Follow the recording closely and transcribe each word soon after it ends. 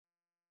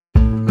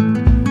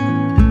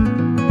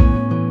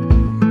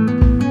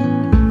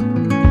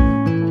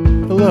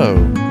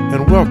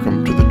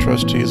Welcome to the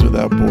Trustees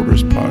Without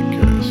Borders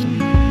podcast,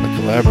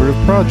 a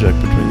collaborative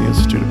project between the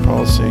Institute of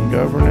Policy and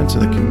Governance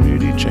and the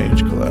Community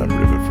Change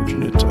Collaborative at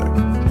Virginia Tech.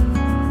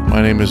 My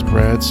name is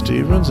Brad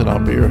Stevens, and I'll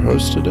be your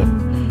host today,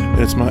 and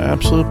it's my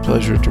absolute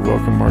pleasure to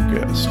welcome our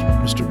guest,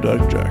 Mr.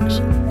 Doug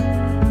Jackson.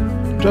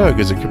 Doug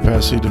is a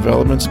capacity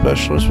development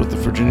specialist with the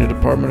Virginia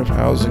Department of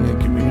Housing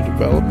and Community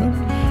Development,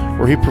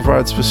 where he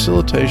provides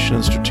facilitation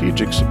and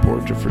strategic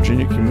support to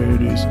Virginia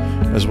communities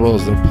as well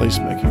as their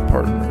placemaking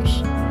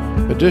partners.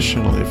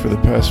 Additionally, for the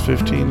past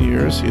 15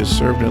 years, he has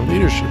served in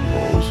leadership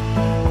roles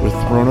with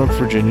Roanoke,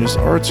 Virginia's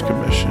Arts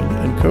Commission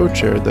and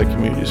co-chaired that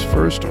community's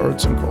first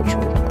Arts and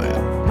Cultural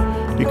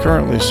Plan. He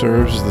currently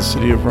serves as the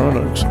City of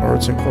Roanoke's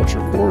Arts and Culture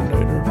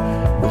Coordinator,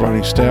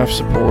 providing staff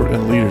support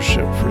and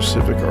leadership for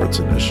civic arts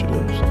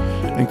initiatives,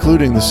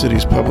 including the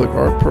city's public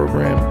art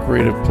program,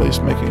 creative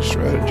placemaking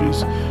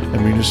strategies,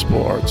 and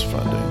municipal arts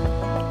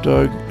funding.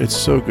 Doug, it's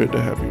so good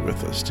to have you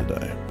with us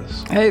today.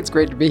 Hey, it's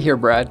great to be here,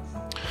 Brad.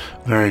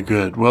 Very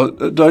good. Well,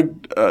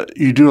 Doug,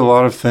 you do a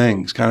lot of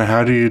things. Kind of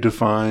how do you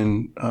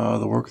define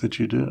the work that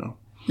you do?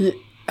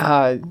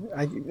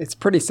 It's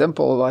pretty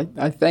simple.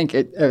 I think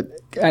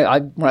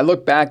when I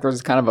look back,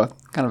 there's kind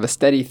of a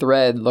steady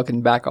thread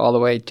looking back all the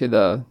way to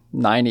the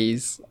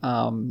 90s,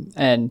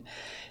 and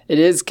it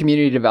is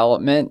community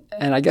development.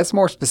 And I guess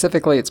more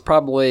specifically, it's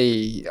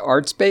probably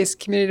arts-based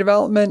community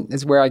development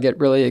is where I get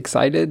really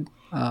excited.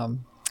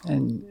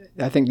 And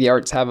I think the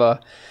arts have a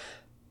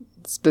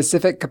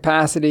specific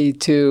capacity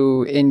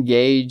to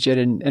engage at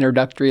an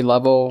introductory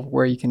level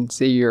where you can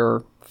see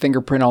your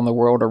fingerprint on the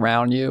world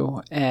around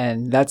you.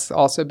 And that's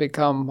also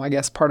become, I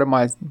guess, part of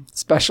my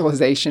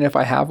specialization, if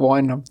I have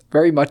one. I'm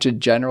very much a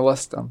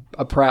generalist. I'm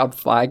a proud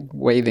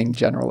flag-waving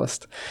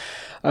generalist.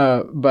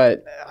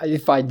 But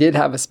if I did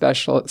have a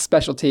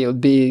specialty, it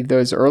would be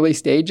those early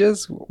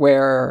stages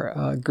where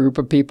a group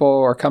of people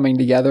are coming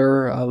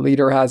together, a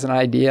leader has an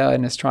idea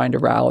and is trying to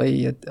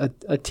rally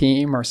a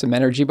team or some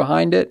energy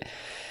behind it.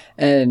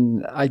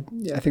 And I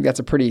think that's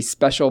a pretty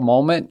special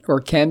moment,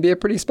 or can be a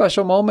pretty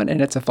special moment, and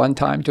it's a fun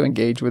time to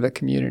engage with a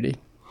community.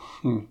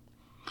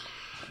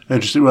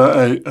 Interesting.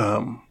 Well,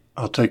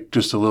 I'll take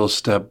just a little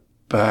step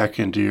back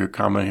into your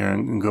comment here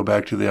and go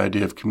back to the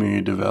idea of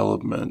community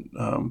development.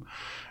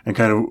 And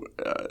kind of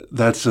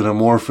that's an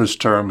amorphous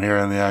term here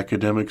in the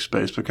academic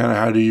space, but kind of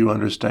how do you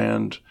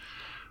understand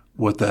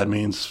what that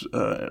means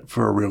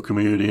for a real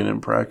community and in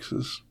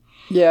praxis?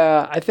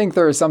 Yeah, I think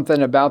there is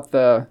something about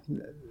the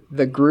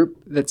group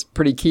that's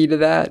pretty key to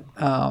that.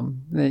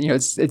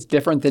 It's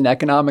different than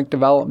economic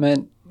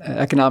development.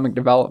 Economic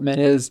development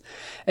is,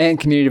 and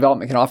community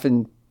development can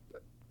often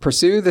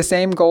pursue the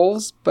same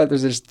goals, but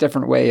there's a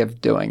different way of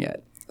doing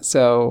it.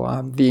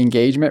 So the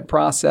engagement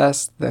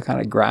process, the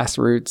kind of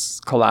grassroots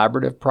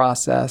collaborative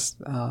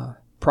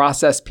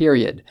process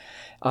period,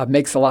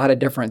 makes a lot of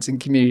difference in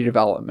community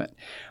development,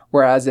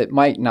 whereas it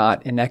might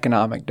not in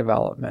economic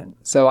development.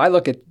 So I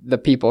look at the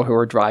people who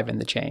are driving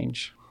the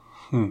change.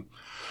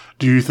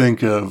 Do you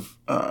think of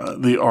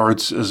the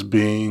arts as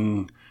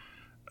being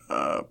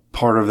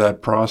part of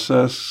that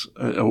process,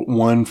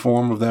 one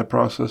form of that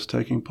process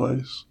taking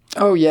place?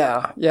 Oh,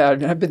 yeah.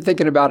 I've been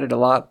thinking about it a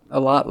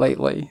lot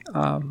lately.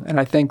 And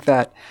I think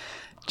that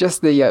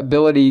just the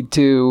ability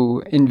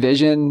to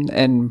envision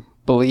and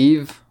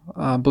believe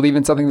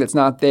in something that's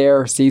not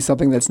there, see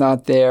something that's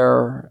not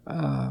there,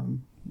 and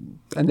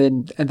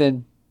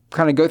then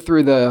kind of go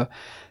through the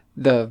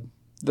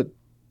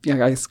I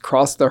guess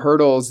cross the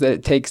hurdles that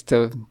it takes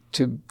to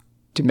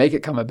make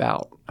it come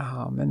about,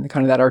 and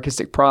kind of that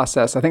artistic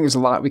process. I think there's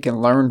a lot we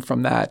can learn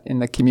from that in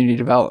the community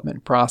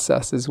development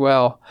process as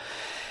well.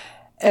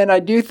 And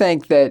I do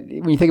think that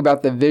when you think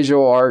about the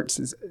visual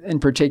arts in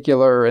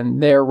particular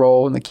and their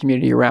role in the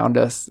community around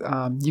us,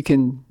 you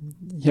can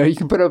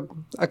put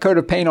a coat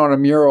of paint on a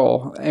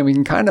mural and we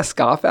can kind of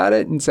scoff at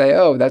it and say,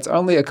 oh, that's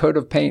only a coat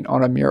of paint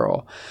on a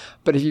mural.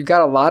 But if you've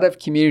got a lot of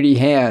community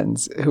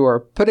hands who are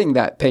putting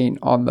that paint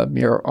on the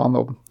mural,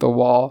 on the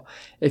wall,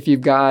 if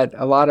you've got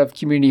a lot of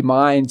community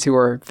minds who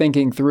are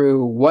thinking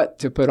through what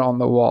to put on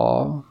the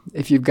wall,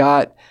 if you've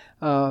got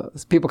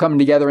people coming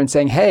together and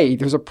saying, hey,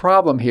 there's a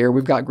problem here.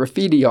 We've got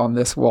graffiti on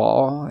this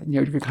wall.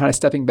 You're kind of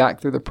stepping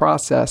back through the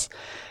process.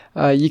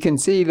 You can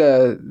see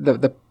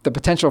the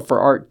potential for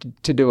art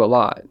to do a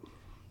lot.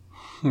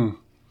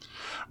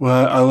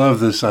 Well, I love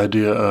this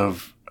idea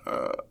of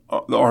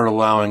the art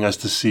allowing us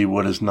to see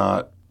what is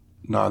not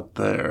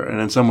there.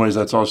 And in some ways,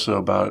 that's also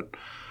about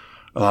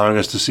allowing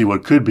us to see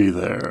what could be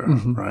there,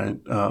 right?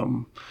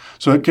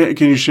 So can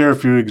you share a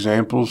few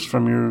examples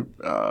from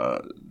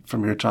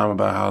your time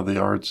about how the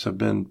arts have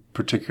been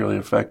particularly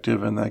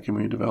effective in that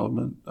community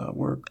development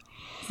work?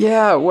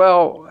 Yeah,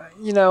 well,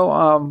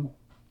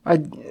 I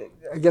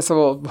guess I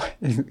will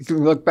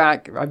look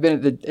back. I've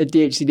been at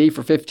DHCD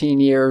for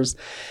 15 years.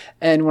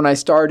 And when I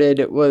started,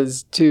 it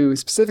was to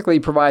specifically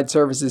provide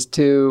services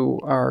to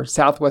our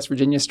Southwest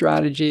Virginia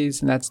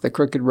strategies. And that's the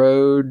Crooked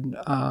Road,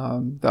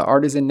 the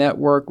Artisan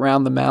Network,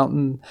 Round the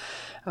Mountain.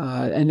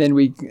 And then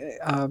we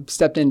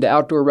stepped into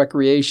outdoor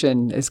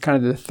recreation as kind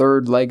of the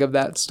third leg of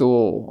that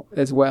stool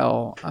as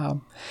well.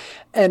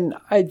 And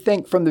I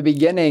think from the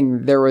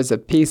beginning, there was a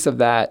piece of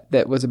that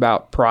was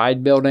about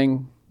pride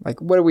building. Like,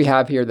 what do we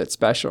have here that's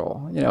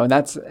special? And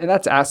that's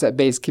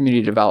asset-based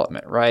community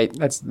development, right?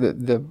 That's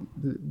the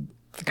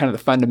kind of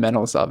the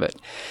fundamentals of it.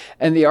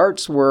 And the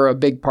arts were a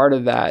big part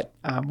of that.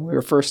 We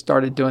were first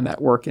started doing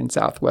that work in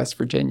Southwest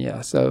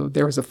Virginia. So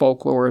there was a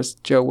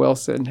folklorist, Joe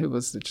Wilson, who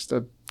was just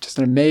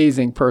an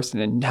amazing person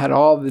and had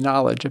all the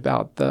knowledge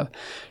about the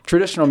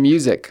traditional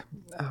music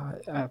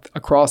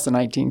across the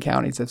 19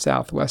 counties of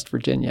Southwest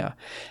Virginia.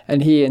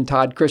 And he and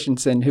Todd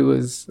Christensen, who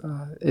was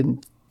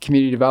in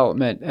community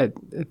development at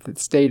the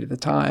state at the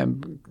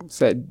time,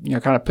 said,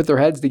 kind of put their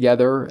heads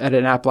together at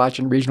an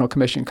Appalachian Regional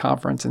Commission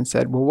conference and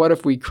said, well, what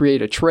if we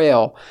create a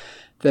trail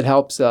that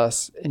helps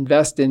us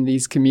invest in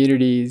these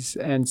communities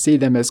and see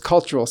them as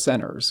cultural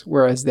centers,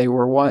 whereas they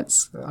were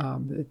once,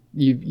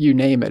 you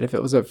name it. If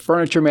it was a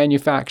furniture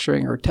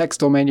manufacturing or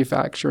textile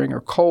manufacturing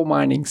or coal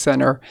mining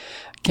center,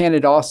 can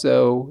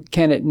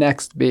it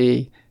next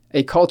be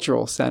a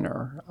cultural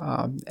center?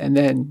 And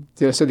then,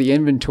 so the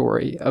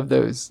inventory of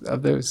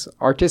those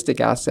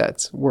artistic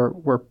assets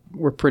were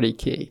pretty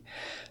key.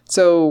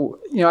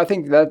 So, I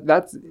think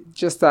that's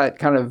just that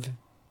kind of,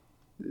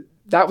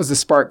 that was the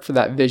spark for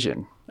that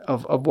vision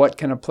of what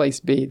can a place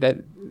be that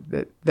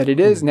it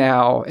is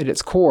now at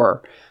its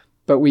core,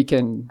 but we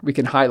can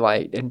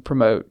highlight and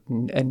promote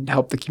and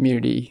help the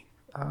community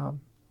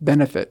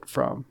benefit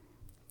from.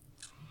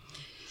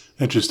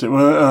 Interesting.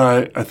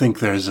 Well, I think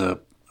there's an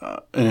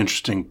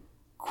interesting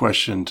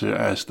question to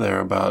ask there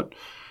about,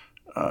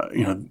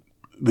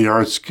 the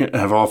arts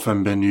have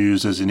often been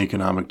used as an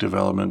economic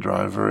development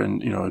driver,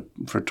 and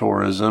for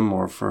tourism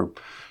or for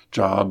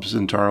jobs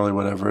internally,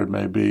 whatever it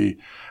may be.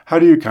 How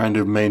do you kind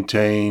of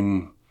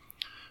maintain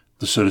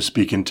the, so to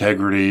speak,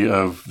 integrity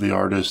of the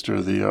artist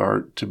or the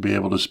art to be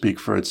able to speak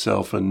for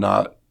itself and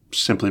not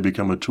simply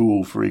become a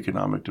tool for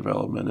economic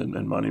development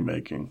and money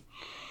making?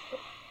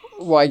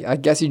 Well, I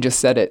guess you just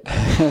said it.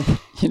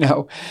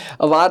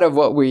 A lot of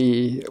what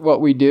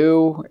we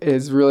do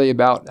is really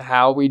about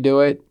how we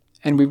do it,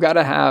 and we've got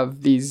to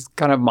have these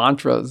kind of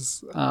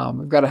mantras.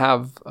 We've got to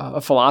have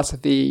a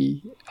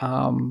philosophy,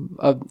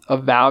 a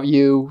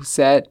value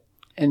set,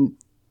 and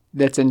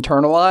that's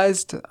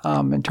internalized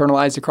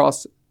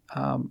across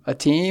a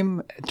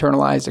team,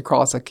 internalized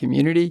across a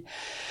community.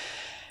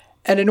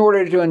 And in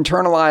order to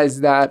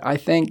internalize that, I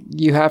think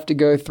you have to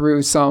go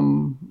through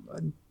some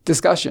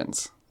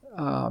discussions.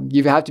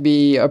 You have to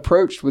be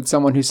approached with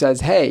someone who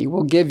says, hey,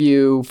 we'll give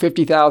you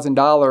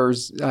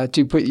 $50,000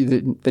 to put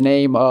you the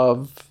name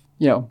of,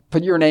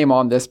 put your name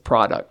on this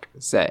product,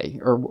 say,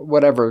 or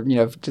whatever,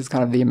 just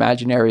kind of the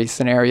imaginary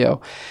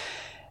scenario.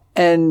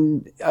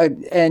 And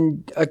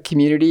a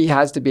community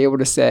has to be able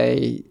to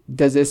say,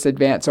 does this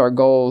advance our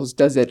goals?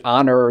 Does it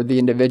honor the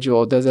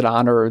individual? Does it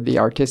honor the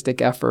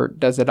artistic effort?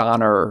 Does it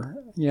honor,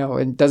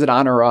 and does it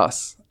honor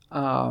us?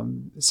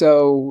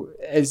 So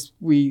as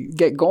we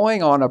get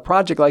going on a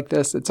project like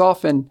this, it's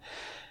often,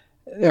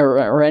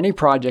 or any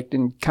project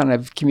in kind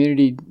of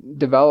community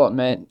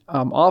development,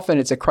 often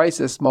it's a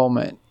crisis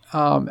moment.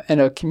 And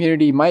a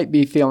community might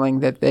be feeling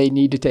that they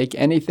need to take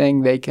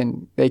anything they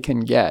can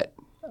get.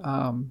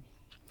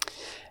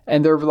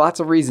 And there are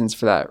lots of reasons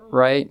for that,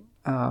 right?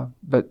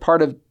 But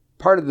part of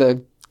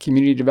the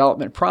community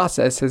development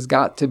process has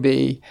got to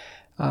be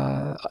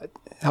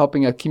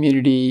helping a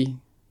community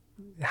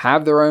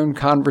have their own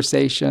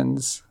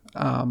conversations,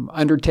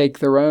 undertake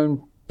their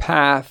own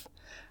path,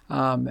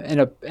 and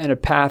a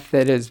path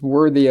that is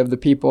worthy of the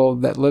people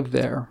that live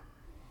there.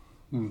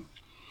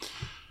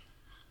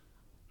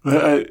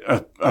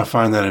 I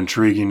find that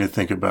intriguing to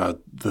think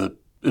about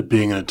it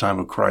being in a time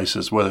of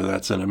crisis, whether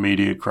that's an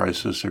immediate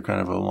crisis or kind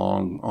of a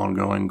long,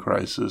 ongoing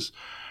crisis.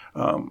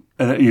 And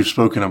you've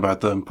spoken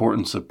about the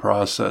importance of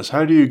process.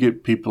 How do you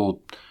get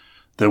people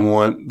that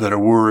are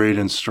worried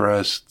and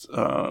stressed,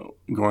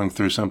 going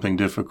through something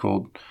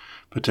difficult?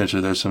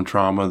 Potentially there's some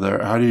trauma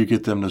there. How do you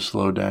get them to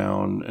slow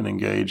down and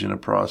engage in a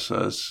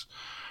process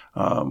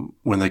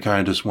when they kind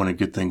of just want to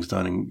get things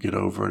done and get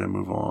over it and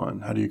move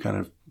on? How do you kind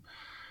of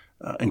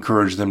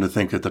encourage them to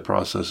think that the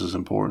process is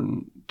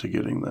important to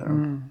getting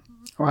there?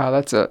 Wow,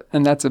 that's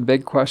a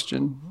big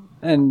question.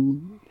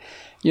 And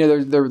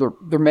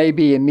there may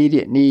be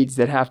immediate needs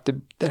that have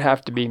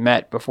to be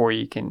met before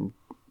you can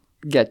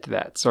get to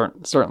that,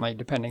 certainly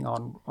depending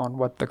on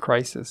what the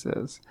crisis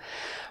is.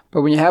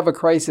 But when you have a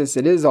crisis,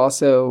 it is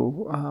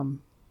also,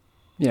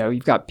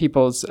 you've got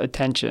people's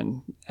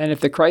attention. And if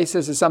the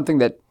crisis is something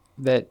that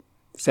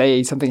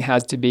say something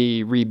has to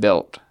be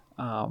rebuilt,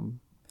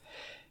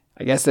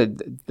 I guess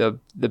the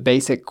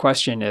basic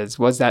question is,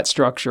 was that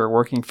structure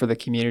working for the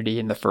community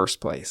in the first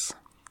place?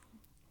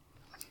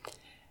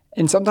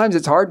 And sometimes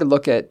it's hard to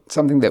look at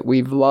something that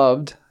we've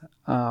loved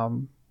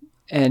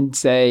and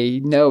say,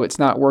 no, it's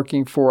not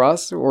working for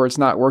us, or it's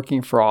not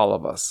working for all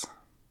of us.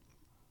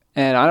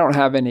 And I don't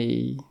have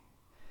any,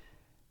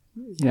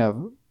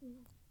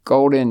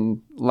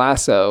 golden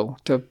lasso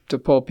to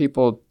pull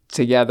people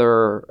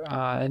together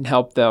and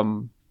help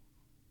them,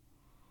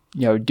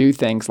 do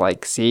things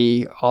like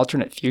see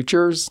alternate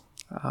futures.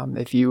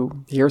 If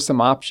you hear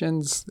some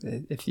options,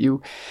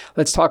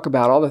 let's talk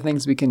about all the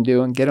things we can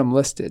do and get them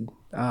listed.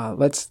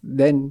 Let's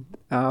then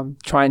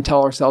try and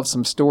tell ourselves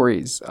some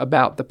stories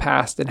about the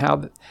past and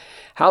how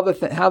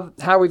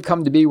we've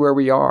come to be where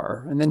we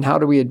are, and then how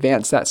do we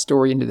advance that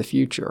story into the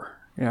future?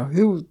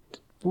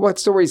 What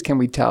stories can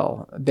we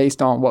tell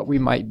based on what we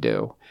might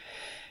do?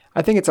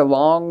 I think it's a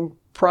long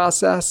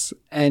process,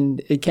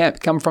 and it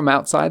can't come from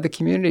outside the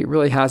community. It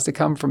really has to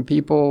come from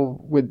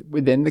people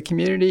within the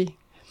community.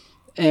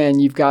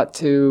 And you've got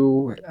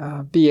to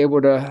be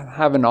able to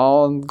have an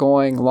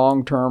ongoing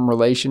long-term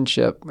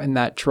relationship and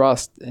that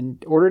trust in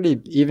order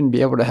to even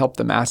be able to help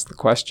them ask the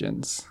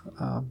questions.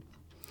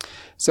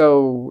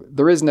 So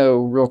there is no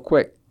real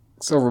quick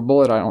silver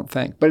bullet, I don't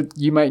think, but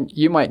you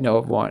might know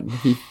of one.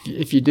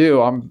 If you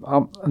do, I'm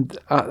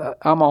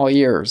all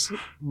ears,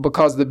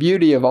 because the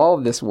beauty of all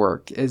of this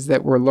work is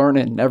that we're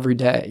learning every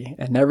day,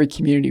 and every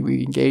community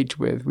we engage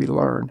with, we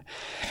learn.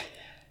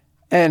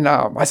 And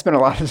I spent a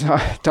lot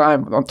of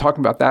time on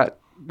talking about that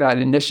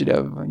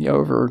initiative.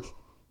 Over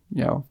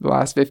the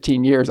last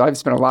 15 years, I've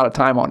spent a lot of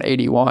time on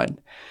 81,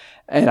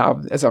 and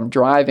as I'm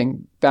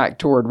driving back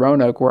toward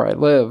Roanoke, where I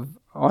live,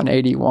 on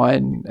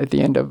 81 at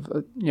the end of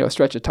a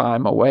stretch of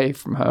time away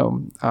from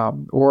home,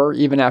 or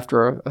even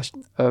after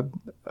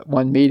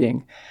one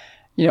meeting,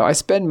 I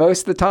spend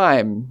most of the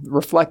time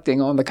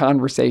reflecting on the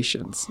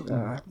conversations.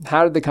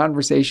 How did the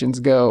conversations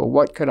go?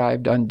 What could I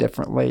have done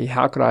differently?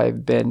 How could I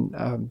have been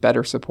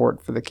better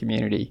support for the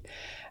community?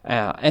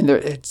 And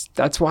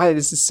that's why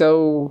this is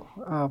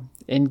so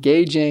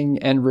engaging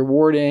and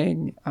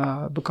rewarding,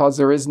 because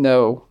there's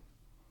no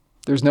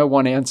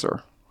one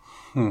answer.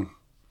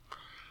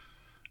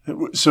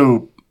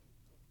 So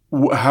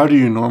how do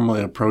you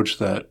normally approach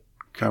that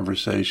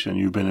conversation?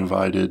 You've been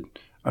invited.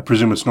 I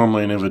presume it's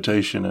normally an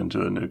invitation into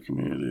a new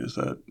community. Is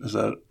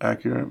that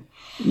accurate?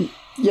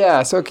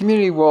 Yeah. So a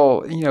community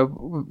will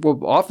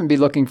often be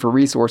looking for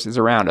resources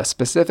around a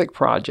specific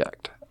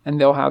project, and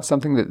they'll have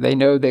something that they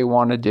know they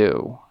want to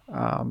do.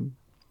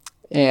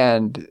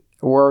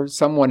 Or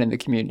someone in the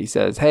community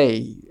says,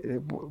 hey,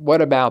 what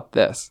about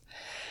this?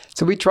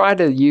 So we try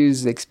to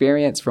use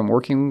experience from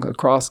working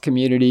across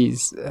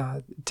communities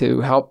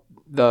to help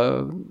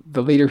the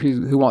leader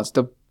who wants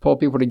to pull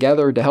people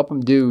together, to help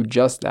them do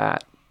just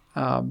that.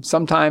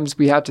 Sometimes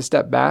we have to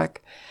step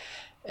back,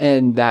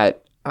 and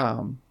that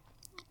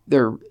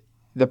the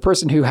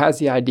person who has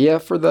the idea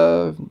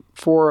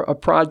for a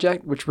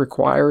project, which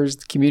requires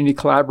community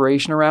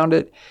collaboration around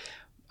it,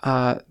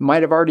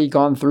 might have already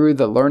gone through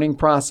the learning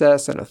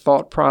process and a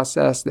thought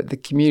process that the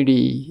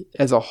community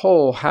as a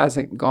whole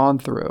hasn't gone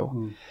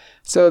through.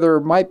 So there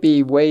might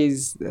be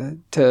ways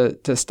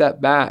to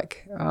step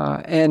back,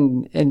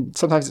 and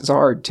sometimes it's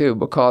hard too,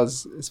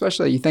 because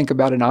especially you think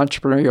about an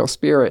entrepreneurial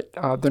spirit,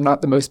 they're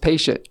not the most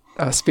patient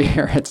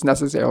spirits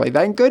necessarily.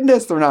 Thank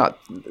goodness they're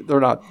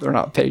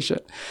not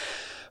patient.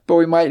 But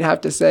we might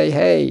have to say,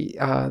 hey,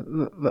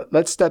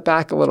 let's step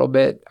back a little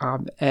bit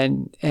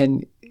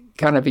and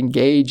kind of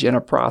engage in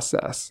a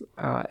process,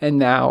 and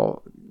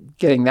now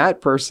getting that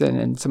person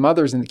and some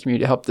others in the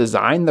community to help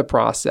design the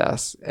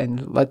process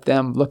and let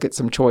them look at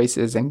some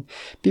choices and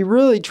be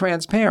really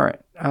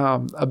transparent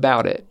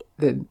about it,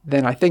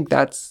 then I think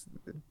that's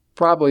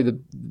probably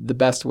the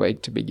best way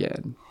to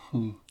begin.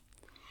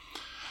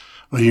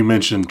 Well, you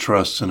mentioned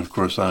trust, and of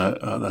course,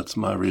 that's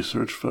my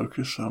research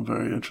focus. I'm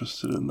very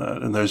interested in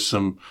that. And there's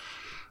some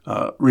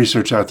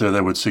research out there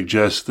that would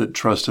suggest that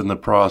trust in the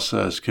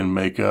process can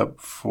make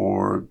up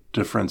for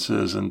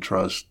differences in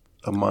trust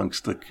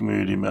amongst the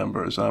community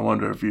members. I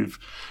wonder if you've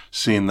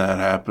seen that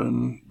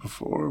happen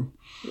before.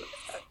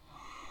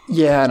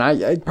 Yeah, and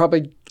I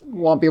probably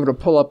won't be able to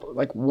pull up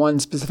like one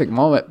specific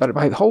moment, but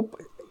I hope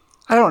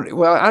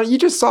you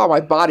just saw my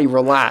body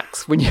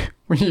relax when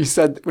you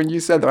said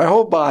that. My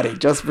whole body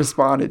just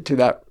responded to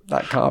that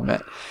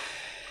comment.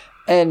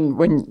 And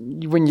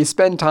when you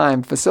spend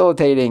time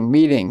facilitating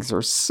meetings,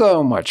 there's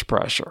so much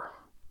pressure.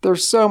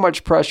 There's so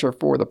much pressure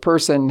for the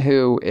person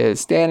who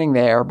is standing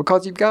there,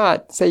 because you've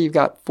got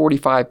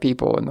 45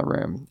 people in the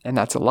room, and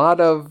that's a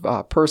lot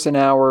of person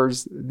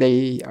hours.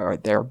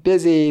 They're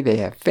busy. They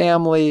have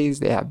families.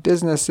 They have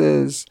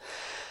businesses.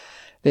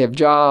 They have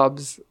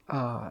jobs,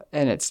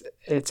 and it's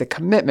a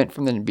commitment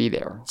from them to be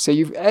there. So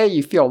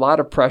you feel a lot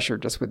of pressure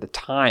just with the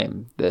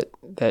time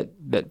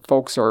that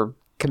folks are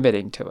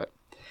committing to it.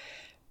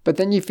 But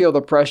then you feel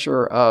the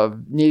pressure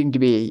of needing to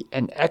be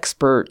an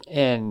expert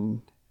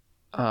in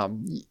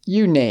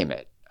you name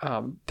it.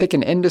 Pick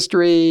an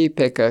industry,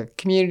 pick a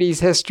community's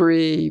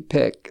history,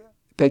 pick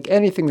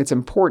anything that's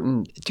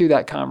important to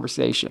that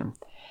conversation.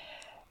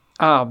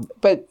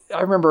 But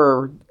I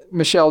remember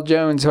Michelle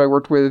Jones, who I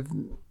worked with.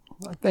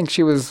 I think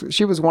she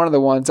was one of the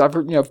ones.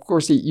 Of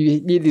course, you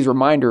need these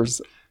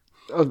reminders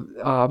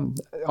on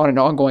an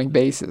ongoing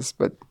basis.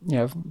 But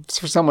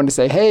for someone to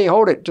say, "Hey,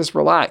 hold it, just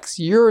relax.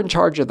 You're in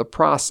charge of the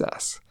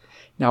process.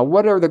 Now,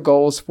 what are the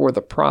goals for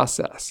the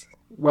process?"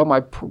 Well,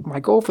 my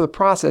goal for the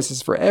process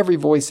is for every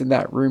voice in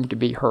that room to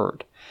be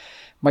heard.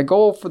 My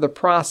goal for the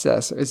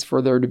process is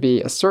for there to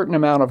be a certain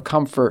amount of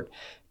comfort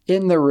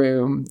in the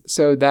room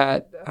so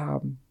that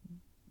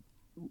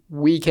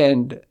we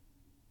can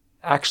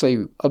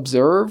actually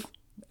observe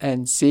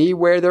and see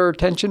where there are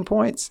tension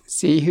points,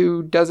 see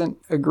who doesn't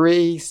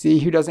agree, see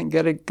who doesn't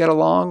get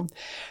along.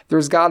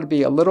 There's got to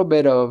be a little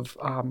bit of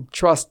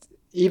trust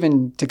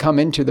even to come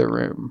into the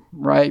room,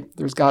 right?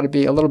 There's got to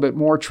be a little bit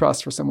more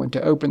trust for someone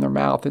to open their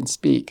mouth and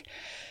speak.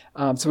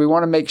 So we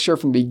want to make sure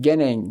from the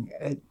beginning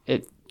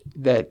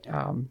that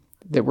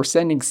we're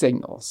sending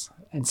signals.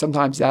 And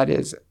sometimes that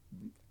is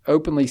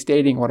openly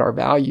stating what our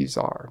values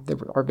are.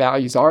 Our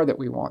values are that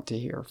we want to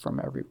hear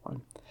from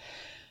everyone.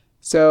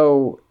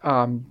 So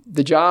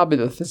the job of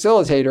the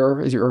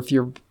facilitator, or if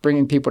you're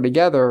bringing people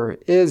together,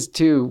 is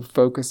to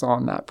focus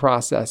on that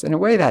process. In a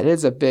way, that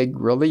is a big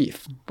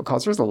relief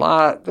because there's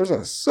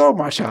so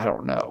much I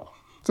don't know.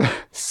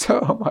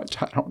 So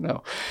much I don't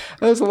know.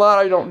 There's a lot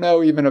I don't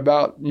know even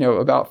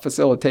about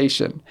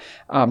facilitation.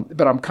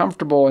 But I'm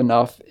comfortable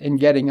enough in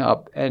getting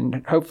up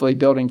and hopefully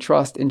building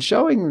trust and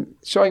showing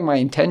my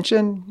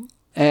intention.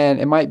 And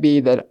it might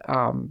be that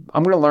I'm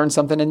going to learn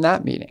something in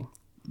that meeting.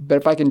 But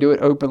if I can do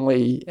it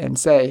openly and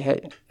say,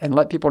 hey, and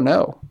let people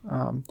know,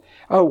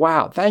 oh,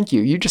 wow, thank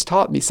you. You just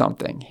taught me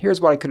something.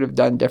 Here's what I could have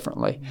done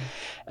differently.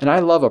 And I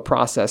love a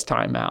process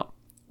timeout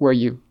where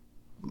we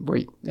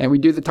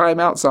do the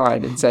timeout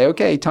sign and say,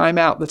 okay,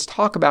 timeout. Let's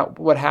talk about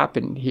what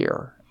happened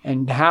here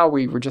and how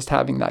we were just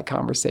having that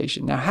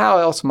conversation. Now, how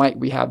else might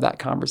we have that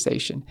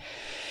conversation?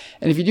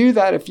 And if you do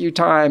that a few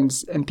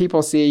times and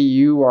people see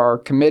you are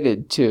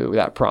committed to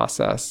that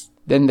process,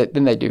 then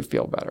they do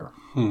feel better.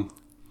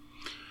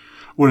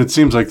 Well, it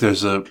seems like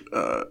there's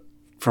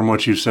from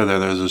what you said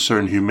there's a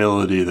certain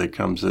humility that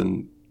comes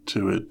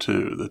into it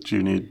too, that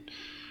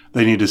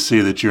they need to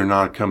see that you're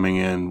not coming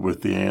in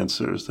with the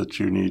answers, that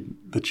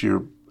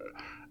you're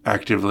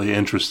actively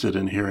interested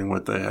in hearing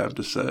what they have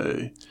to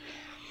say.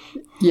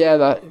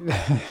 Yeah,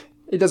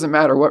 it doesn't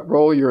matter what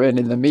role you're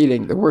in the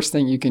meeting. The worst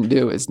thing you can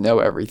do is know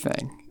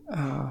everything.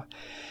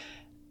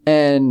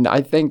 And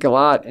I think a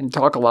lot and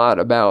talk a lot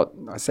about,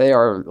 say,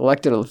 our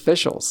elected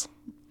officials.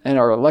 And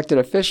our elected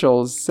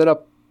officials sit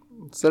up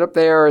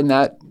there in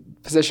that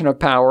position of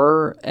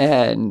power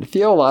and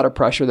feel a lot of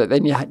pressure that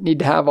they need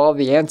to have all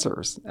the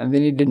answers, and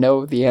they need to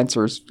know the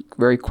answers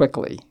very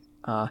quickly.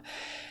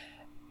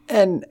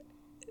 And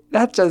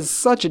that does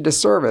such a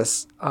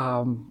disservice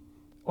on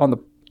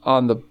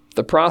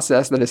the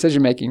process, the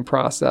decision-making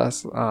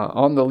process,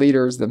 on the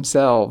leaders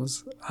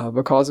themselves,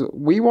 because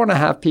we want to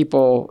have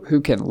people who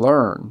can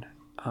learn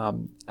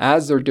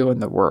as they're doing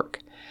the work.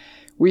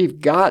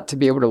 We've got to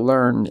be able to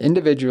learn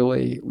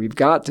individually. We've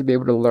got to be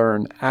able to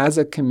learn as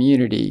a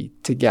community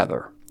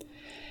together.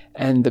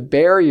 And the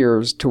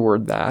barriers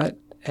toward that,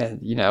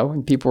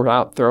 and people are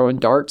out throwing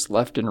darts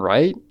left and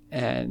right.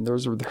 And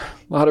there's a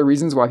lot of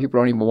reasons why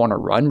people don't even want to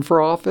run for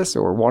office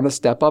or want to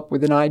step up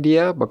with an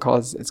idea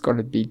because it's going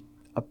to be,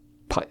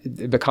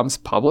 it becomes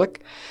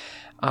public.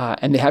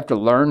 And they have to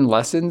learn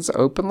lessons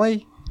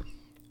openly.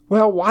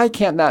 Well, why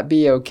can't that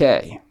be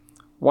okay?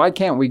 Why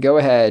can't we go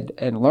ahead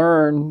and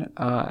learn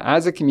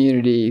as a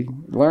community,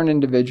 learn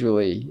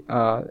individually,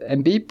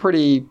 and be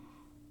pretty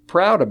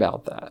proud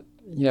about that?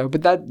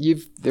 But that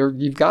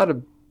you've got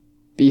to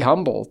be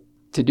humble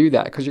to do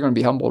that because you're going to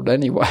be humbled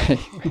anyway,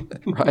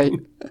 right?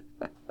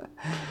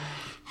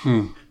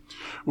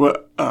 Well,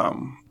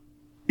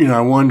 I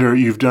wonder.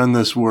 You've done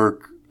this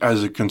work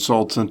as a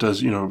consultant,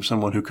 as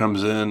someone who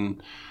comes in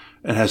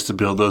and has to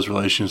build those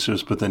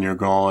relationships, but then you're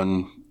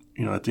gone,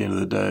 at the end of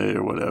the day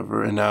or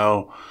whatever, and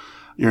now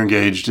you're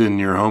engaged in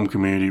your home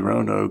community,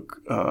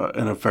 Roanoke,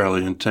 in a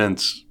fairly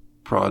intense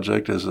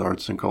project as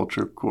arts and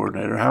culture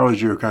coordinator. How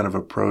is your kind of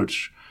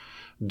approach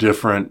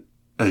different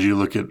as you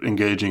look at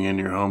engaging in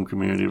your home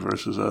community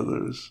versus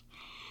others?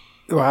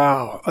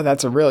 Wow,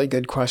 that's a really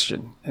good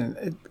question, and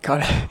it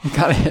kind of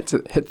hits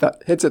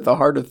at the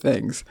heart of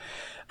things.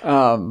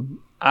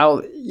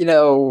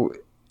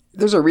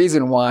 There's a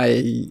reason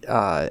why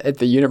at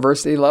the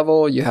university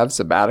level you have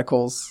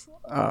sabbaticals.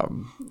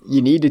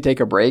 You need to take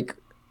a break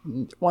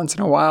once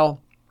in a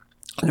while.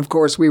 And of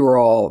course, we were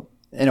all,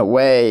 in a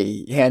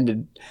way,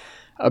 handed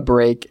a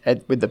break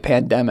with the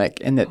pandemic,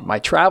 and that my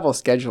travel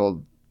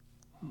schedule,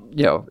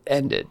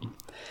 ended.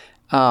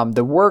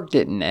 The work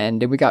didn't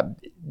end, and we got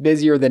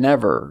busier than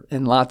ever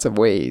in lots of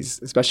ways,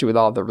 especially with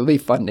all the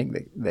relief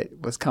funding that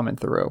was coming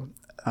through.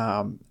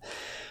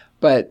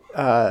 But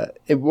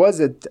it was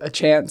a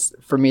chance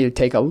for me to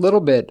take a little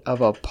bit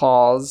of a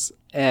pause,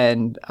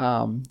 and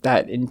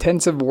that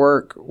intensive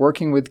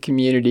working with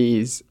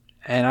communities.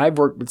 And I've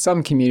worked with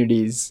some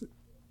communities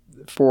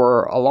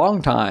for a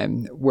long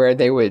time where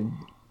they would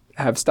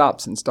have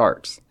stops and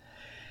starts.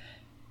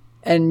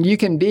 And you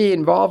can be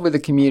involved with a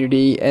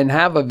community and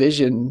have a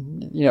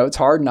vision. It's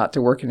hard not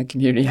to work in a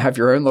community, have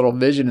your own little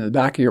vision in the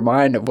back of your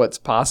mind of what's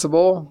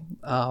possible,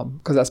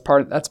 because that's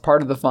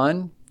part of the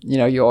fun.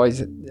 You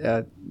always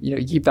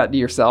you keep that to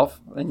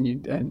yourself,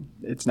 and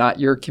it's not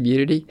your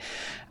community.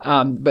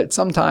 But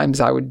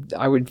sometimes I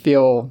would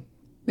feel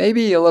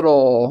maybe a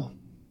little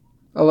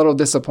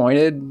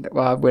disappointed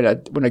when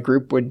a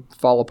group would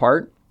fall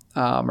apart,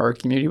 or a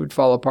community would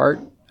fall apart.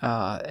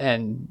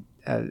 and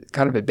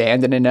kind of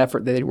abandon an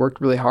effort that they'd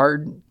worked really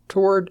hard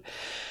toward.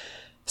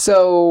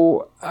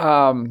 So,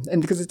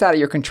 and because it's out of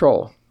your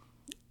control.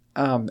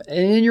 And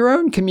in your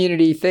own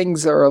community,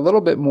 things are a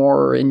little bit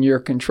more in your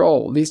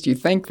control. At least you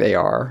think they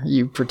are.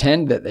 You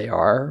pretend that they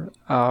are.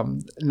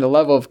 And the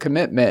level of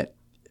commitment,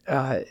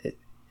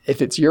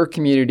 if it's your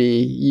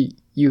community,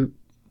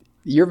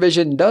 your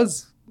vision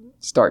does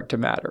start to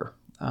matter.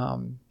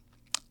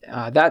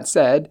 That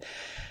said,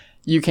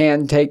 you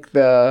can take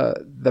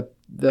the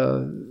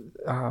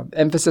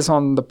emphasis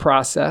on the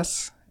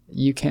process.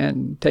 You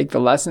can take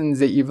the lessons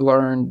that you've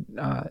learned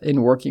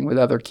in working with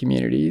other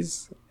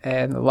communities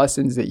and the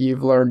lessons that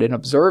you've learned in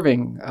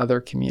observing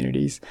other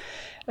communities,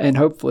 and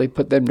hopefully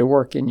put them to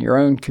work in your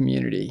own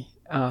community.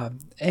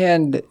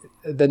 And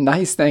the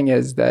nice thing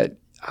is that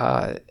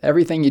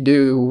everything you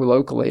do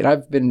locally, and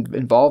I've been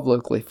involved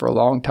locally for a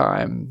long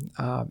time,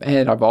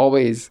 and I've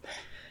always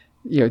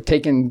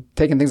taken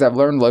things I've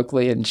learned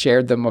locally and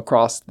shared them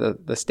across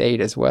the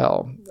state as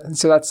well. And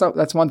so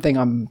that's one thing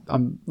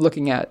I'm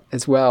looking at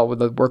as well with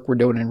the work we're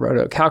doing in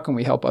Roanoke. How can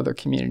we help other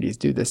communities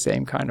do the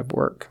same kind of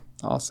work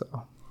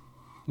also?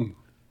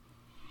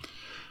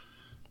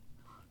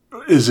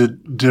 Is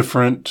it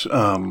different?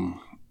 You're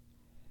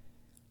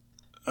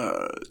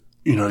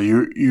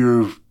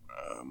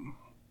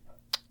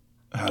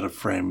how to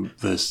frame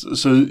this.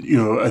 So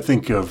I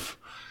think of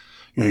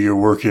your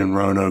work in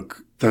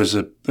Roanoke. There's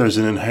an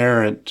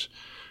inherent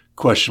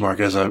question mark,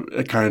 as I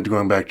kind of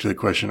going back to the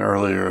question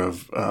earlier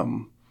of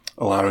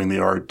allowing the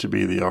art to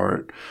be the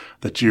art,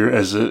 that you're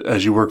as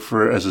you work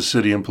as a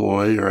city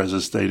employee or as a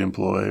state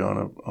employee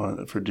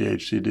for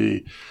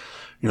DHCD,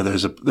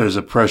 there's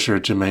a pressure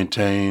to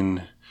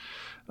maintain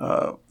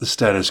the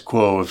status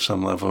quo of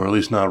some level, or at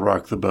least not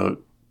rock the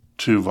boat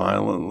too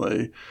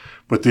violently.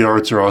 But the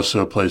arts are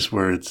also a place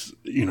where it's,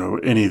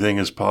 anything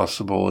is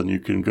possible and you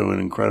can go in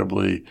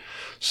incredibly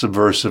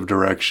subversive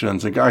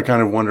directions. And I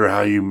kind of wonder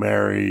how you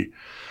marry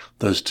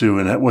those two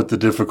and what the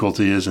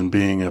difficulty is in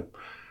being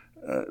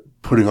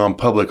putting on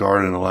public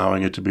art and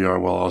allowing it to be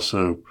art while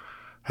also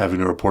having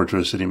to report to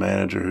a city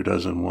manager who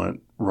doesn't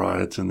want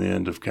riots in the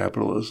end of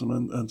capitalism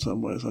in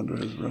some ways under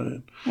his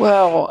reign.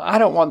 Well, I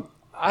don't want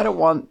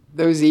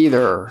those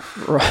either.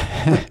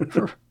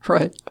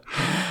 Right.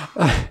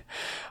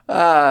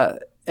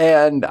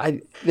 And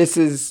let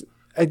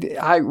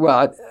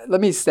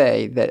me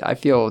say that I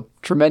feel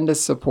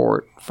tremendous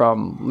support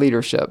from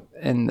leadership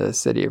in the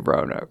city of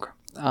Roanoke.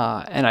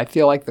 And I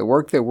feel like the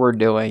work that we're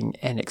doing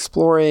and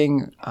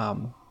exploring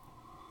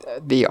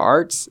the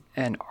arts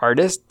and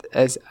artists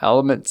as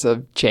elements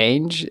of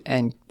change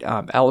and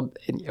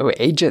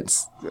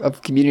agents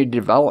of community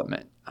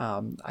development.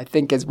 I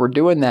think as we're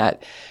doing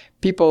that,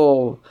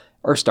 people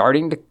are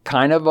starting to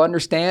kind of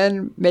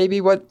understand maybe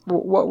what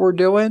we're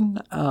doing.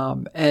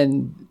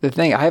 And the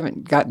thing, I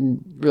haven't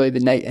gotten really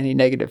any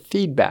negative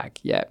feedback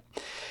yet.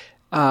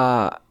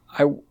 I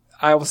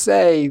will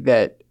say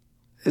that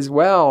as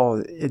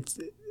well, it's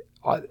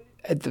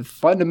at the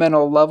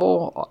fundamental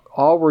level,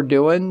 all we're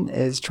doing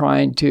is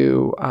trying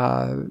to,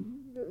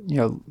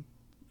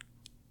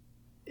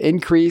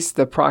 increase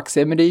the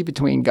proximity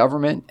between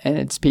government and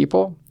its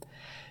people.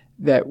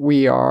 That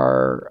we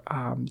are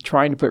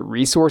trying to put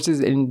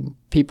resources in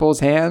people's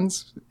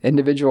hands,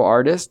 individual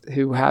artists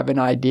who have an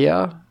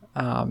idea.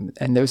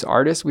 And those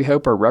artists, we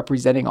hope, are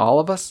representing all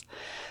of us.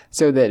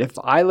 So that if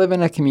I live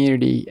in a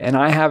community and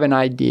I have an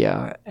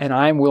idea and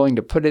I'm willing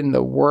to put in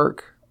the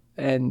work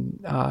and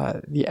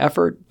the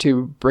effort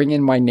to bring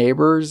in my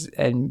neighbors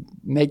and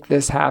make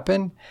this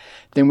happen,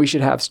 then we should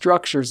have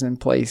structures in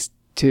place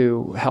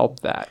to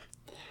help that.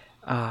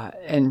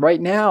 And right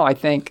now, I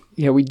think,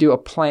 we do a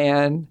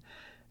plan.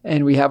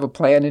 And we have a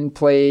plan in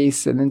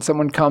place, and then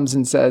someone comes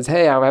and says,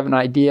 "Hey, I have an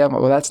idea."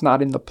 Well, that's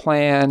not in the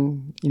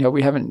plan.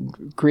 We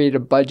haven't created a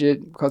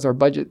budget because our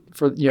budget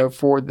for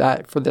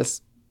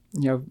this,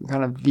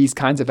 kind of these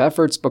kinds of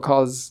efforts,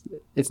 because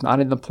it's not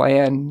in the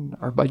plan.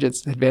 Our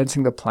budget's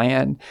advancing the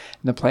plan, and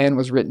the plan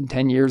was written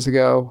 10 years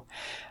ago,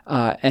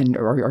 and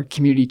our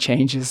community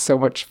changes so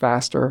much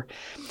faster.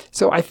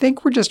 So I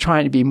think we're just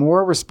trying to be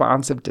more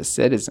responsive to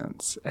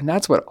citizens, and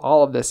that's what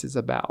all of this is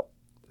about.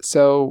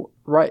 So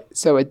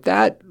at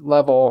that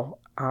level,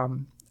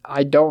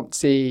 I don't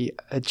see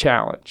a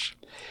challenge.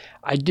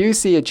 I do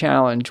see a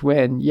challenge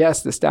when,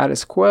 yes, the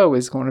status quo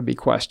is going to be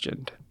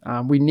questioned.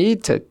 We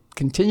need to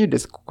continue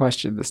to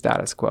question the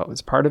status quo.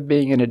 It's part of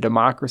being in a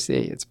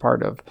democracy. It's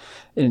part of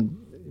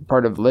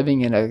living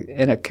in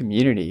a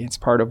community. It's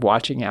part of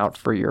watching out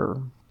for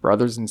your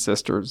brothers and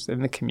sisters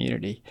in the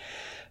community.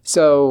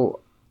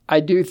 So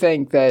I do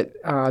think that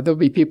there'll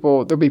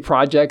be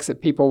projects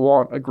that people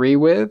won't agree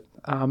with.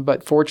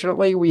 But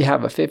fortunately, we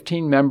have a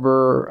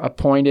 15-member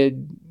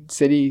appointed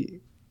city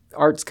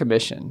arts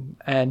commission,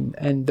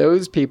 and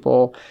those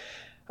people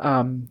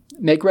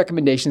make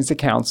recommendations to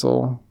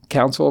council.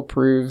 Council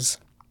approves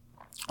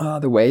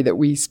the way that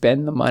we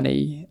spend the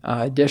money.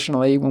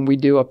 Additionally, when we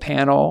do a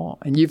panel,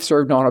 and you've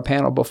served on a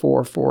panel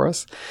before for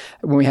us,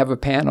 when we have a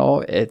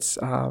panel, it's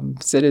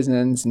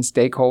citizens and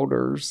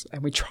stakeholders,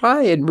 and we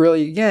try and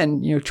really,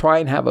 again, try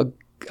and have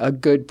a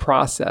good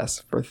process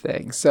for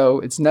things. So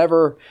it's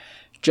never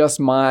just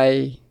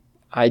my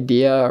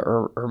idea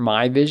or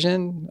my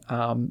vision,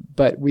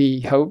 but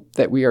we hope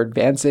that we are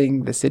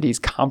advancing the city's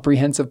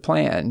comprehensive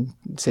plan,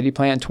 City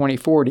Plan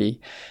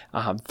 2040,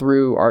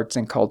 through arts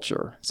and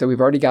culture. So we've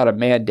already got a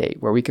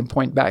mandate where we can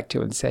point back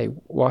to and say,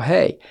 well,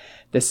 hey,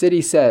 the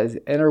city says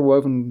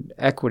interwoven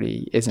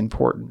equity is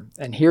important.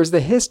 And here's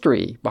the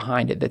history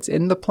behind it that's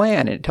in the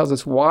plan. And it tells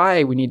us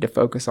why we need to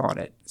focus on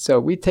it. So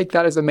we take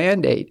that as a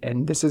mandate.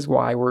 And this is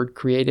why we're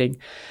creating,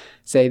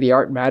 say, the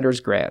Art Matters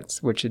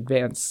grants, which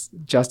advance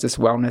justice,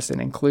 wellness, and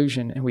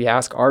inclusion. And we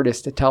ask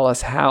artists to tell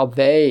us how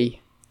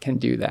they can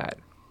do that.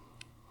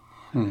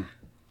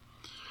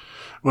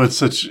 Well,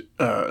 it's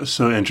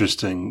so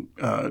interesting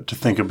to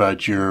think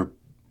about your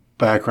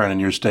background and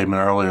your statement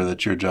earlier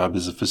that your job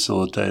as a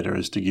facilitator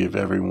is to give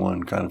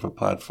everyone kind of a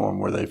platform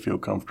where they feel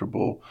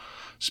comfortable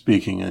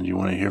speaking, and you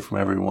want to hear from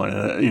everyone.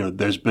 And,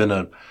 there's been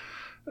a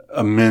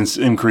immense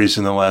increase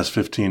in the last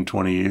 15,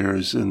 20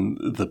 years in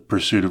the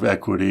pursuit of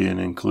equity and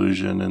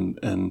inclusion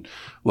and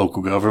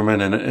local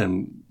government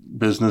and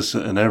business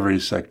in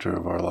every sector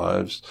of our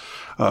lives.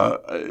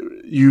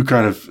 You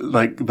kind of,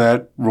 like,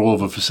 that role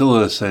of a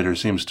facilitator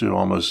seems to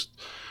almost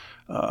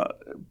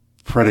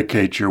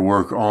predicate your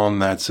work on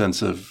that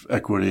sense of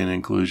equity and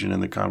inclusion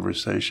in the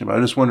conversation. But I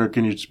just wonder,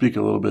 can you speak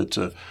a little bit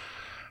to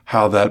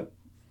how that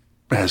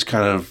has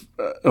kind of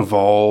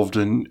evolved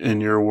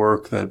in your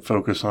work, that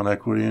focus on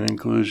equity and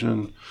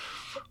inclusion?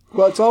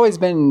 Well, it's always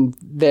been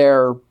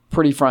there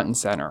pretty front and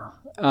center.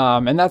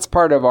 And that's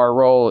part of our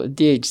role at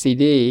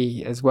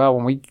DHCD as well.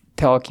 When we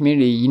tell a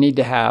community, you need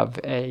to have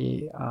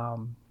a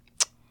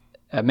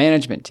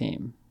management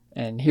team.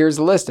 And here's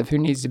a list of who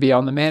needs to be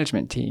on the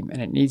management team,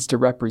 and it needs to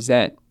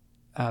represent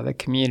the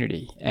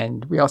community.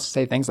 And we also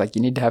say things like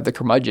you need to have the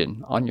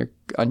curmudgeon on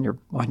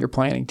your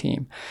planning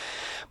team.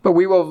 But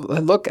we will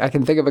look, I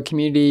can think of a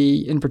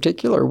community in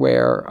particular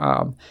where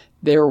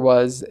there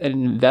was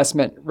an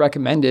investment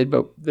recommended,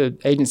 but the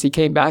agency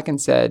came back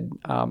and said,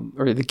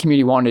 or the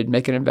community wanted to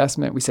make an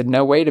investment. We said,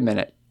 no, wait a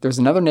minute. There's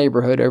another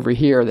neighborhood over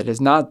here that has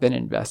not been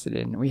invested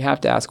in. We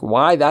have to ask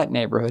why that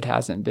neighborhood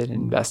hasn't been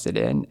invested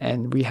in.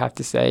 And we have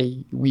to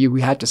say, we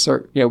have to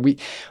serve,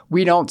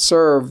 we don't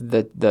serve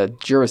the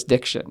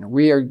jurisdiction.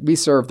 We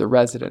serve the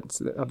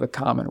residents of the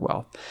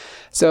Commonwealth.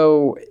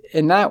 So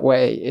in that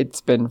way,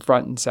 it's been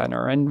front and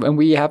center. And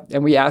we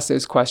ask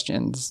those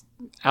questions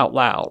out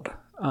loud.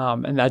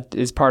 And that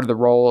is part of the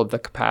role of the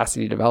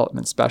capacity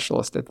development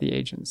specialist at the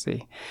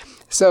agency.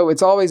 So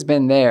it's always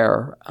been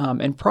there.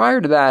 And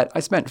prior to that, I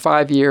spent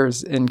 5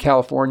 years in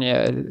California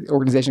at an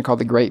organization called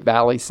the Great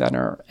Valley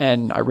Center.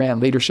 And I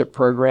ran leadership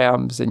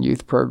programs and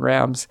youth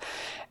programs.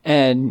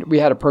 And we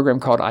had a program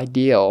called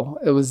IDEAL.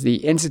 It was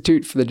the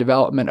Institute for the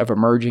Development of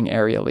Emerging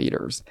Area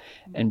Leaders.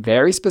 And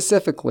very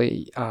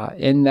specifically,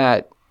 in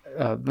that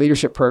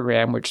leadership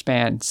program, which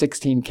spanned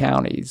 16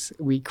 counties,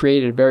 we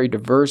created a very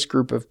diverse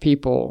group of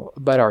people,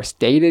 but our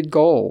stated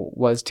goal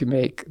was to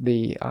make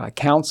the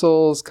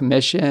councils,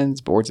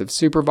 commissions, boards of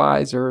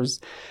supervisors,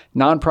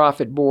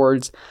 nonprofit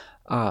boards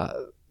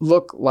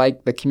look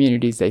like the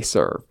communities they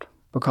served.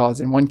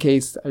 Because in one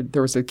case,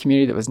 there was a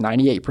community that was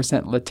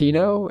 98%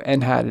 Latino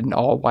and had an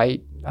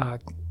all-white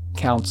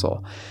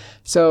council.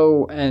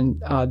 So,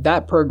 and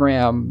that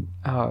program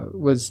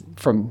was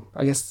from,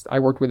 I guess I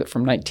worked with it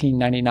from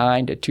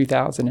 1999 to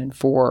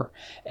 2004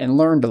 and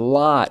learned a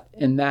lot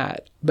in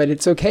that. But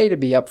it's okay to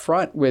be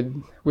upfront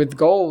with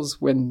goals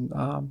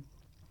when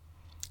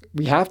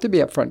we have to be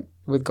upfront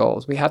with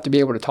goals. We have to be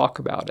able to talk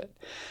about it.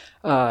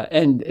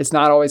 And it's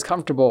not always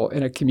comfortable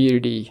in a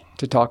community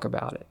to talk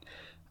about it.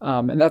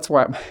 And that's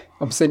why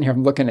I'm sitting here,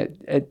 I'm looking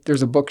at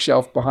there's a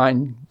bookshelf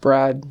behind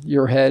Brad,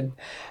 your head,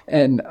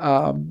 and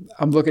I'm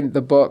looking at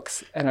the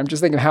books, and I'm just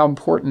thinking how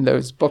important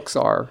those books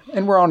are.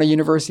 And we're on a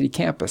university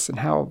campus, and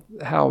how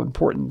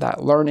important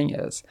that learning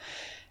is.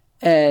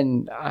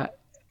 And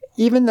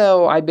even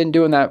though I've been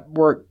doing that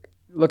work,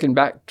 looking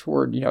back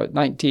toward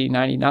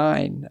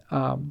 1999,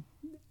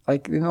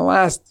 like in the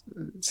last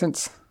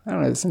since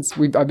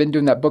I've been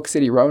doing that Book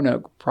City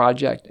Roanoke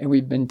project, and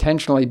we've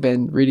intentionally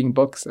been reading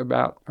books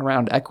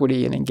around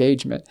equity and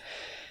engagement.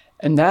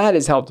 And that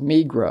has helped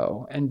me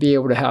grow and be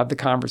able to have the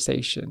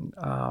conversation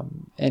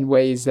in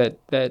ways that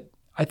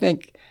I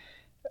think,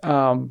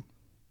 doing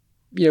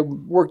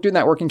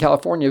that work in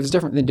California was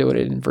different than doing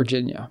it in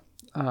Virginia.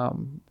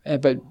 But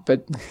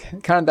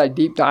kind of that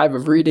deep dive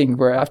of reading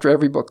where after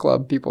every book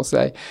club, people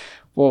say,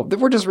 well,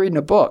 we're just reading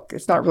a book.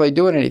 It's not really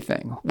doing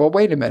anything. Well,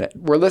 wait a minute.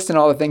 We're listing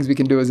all the things we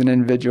can do as an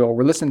individual.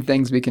 We're listing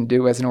things we can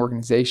do as an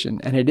organization.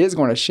 And it is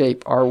going to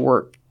shape our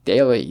work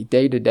daily,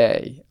 day to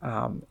day.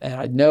 And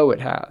I know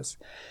it has.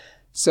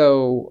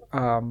 So,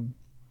 I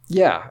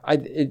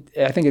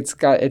think it's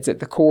at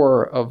the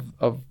core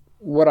of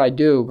what I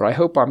do, but I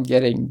hope I'm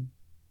getting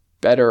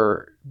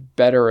better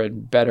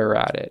and better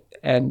at it.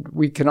 And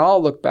we can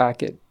all look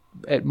back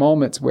at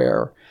moments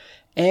where,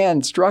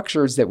 and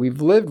structures that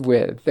we've lived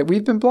with that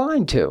we've been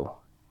blind to.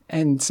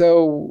 And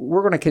so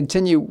we're going to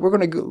continue, we're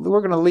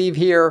going to leave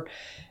here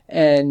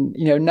and,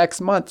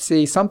 next month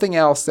see something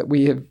else that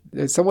we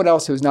have, someone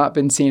else who's not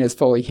been seen as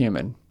fully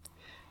human.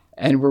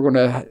 And we're going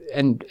to,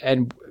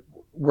 and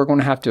we're going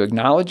to have to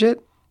acknowledge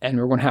it, and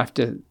we're going to have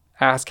to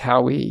ask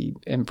how we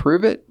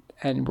improve it,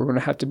 and we're going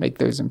to have to make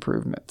those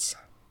improvements.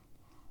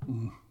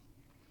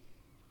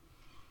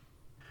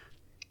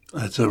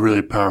 That's a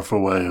really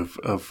powerful way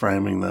of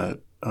framing that.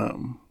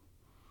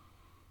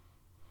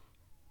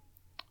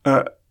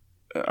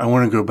 I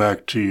want to go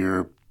back to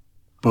your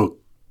book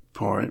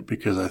point,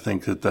 because I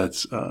think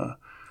that's I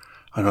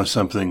know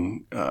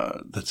something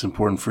that's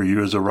important for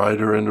you as a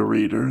writer and a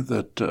reader,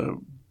 that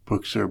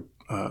books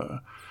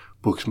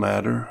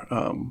matter.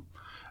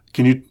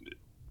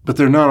 But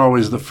they're not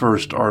always the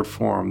first art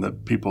form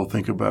that people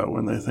think about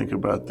when they think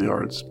about the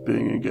arts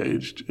being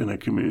engaged in a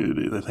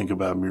community. They think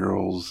about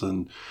murals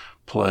and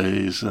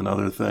plays and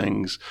other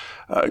things.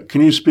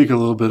 Can you speak a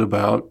little bit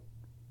about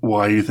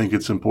why you think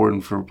it's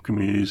important for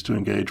communities to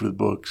engage with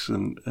books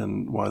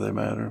and why they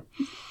matter?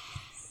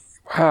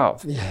 Wow.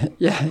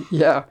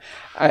 Yeah.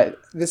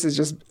 This is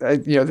just,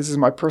 this is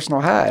my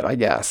personal hat, I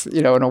guess.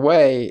 In a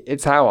way,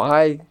 it's how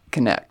I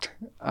connect.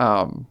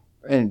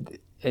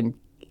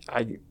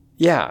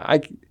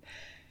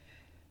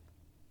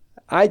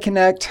 I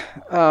connect.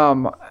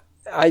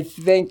 I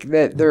think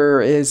that there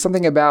is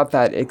something about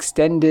that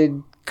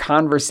extended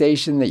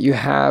conversation that you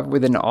have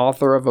with an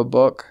author of a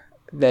book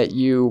that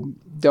you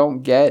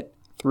don't get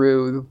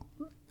through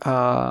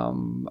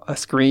a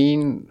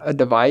screen, a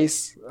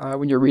device.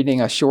 When you're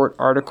reading a short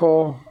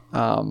article,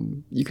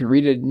 you can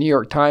read a New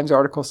York Times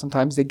article.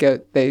 Sometimes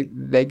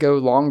they go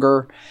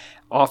longer.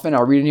 Often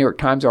I'll read a New York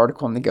Times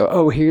article and they go,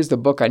 "Oh, here's the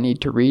book I need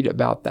to read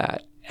about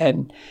that."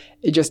 And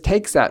it just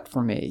takes that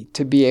for me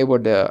to be able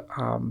to.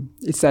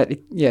 It's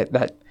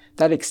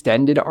that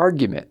extended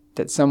argument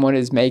that someone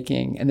is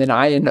making, and then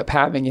I end up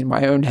having in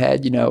my own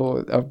head.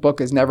 A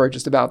book is never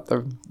just about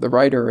the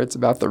writer; it's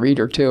about the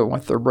reader too, and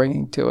what they're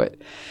bringing to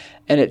it.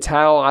 And it's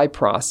how I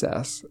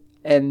process.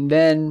 And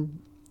then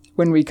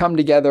when we come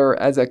together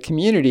as a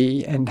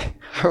community, and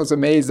I was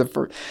amazed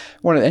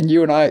and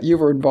you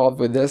were involved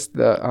with this,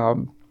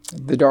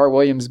 the Dar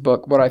Williams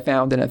book, What I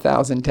Found in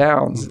 1,000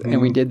 Towns. Mm-hmm.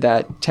 And we did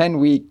that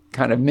 10-week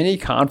kind of mini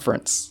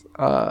conference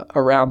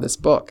around this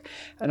book.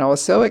 And I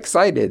was so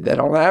excited that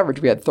on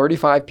average we had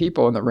 35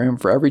 people in the room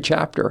for every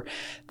chapter,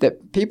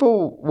 that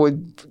people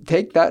would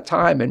take that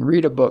time and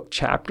read a book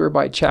chapter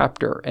by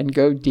chapter and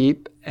go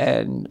deep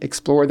and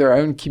explore their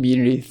own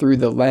community through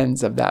the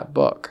lens of that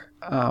book.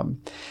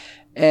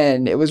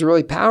 And it was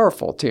really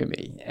powerful to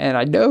me. And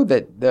I know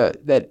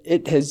that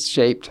it has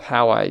shaped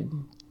how I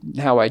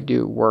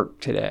do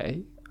work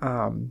today.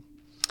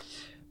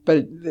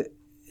 But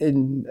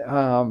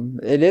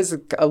it is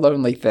a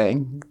lonely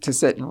thing to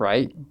sit and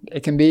write.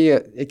 It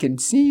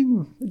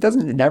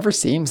never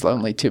seems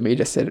lonely to me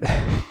to sit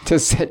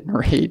and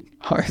read.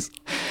 I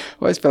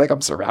always feel like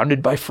I'm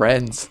surrounded by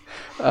friends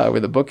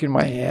with a book in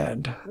my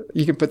hand.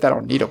 You can put that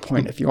on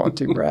needlepoint if you want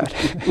to, Brad.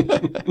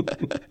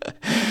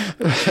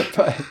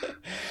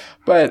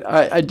 But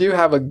I do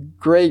have a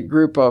great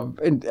group of,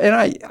 and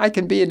I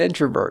can be an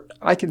introvert.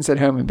 I can sit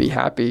home and be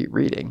happy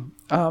reading.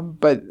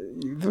 But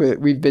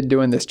we've been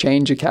doing this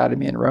Change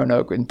Academy in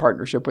Roanoke in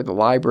partnership with the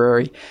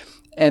library,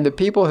 and the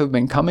people who've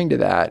been coming to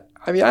that.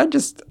 They're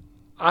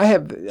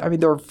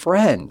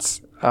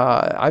friends.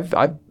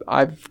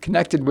 I've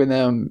connected with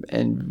them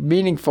in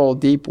meaningful,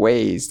 deep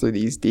ways through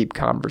these deep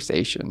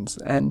conversations,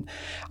 and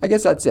I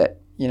guess that's it.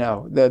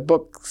 The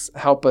books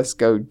help us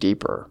go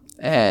deeper.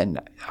 And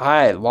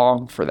I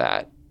long for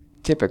that,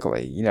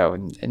 typically,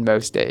 in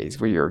most days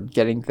where you're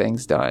getting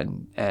things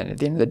done. And at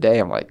the end of the day,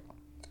 I'm like,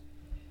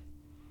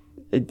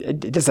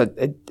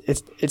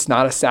 it's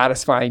not a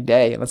satisfying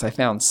day unless I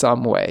found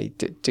some way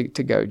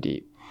to go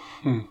deep.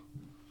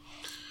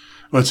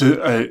 Well,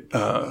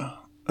 that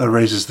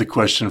raises the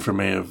question for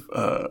me of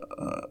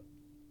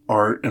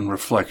art and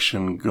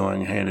reflection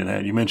going hand in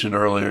hand. You mentioned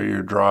earlier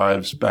your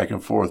drives back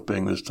and forth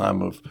being this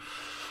time of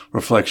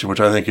reflection, which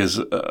I think is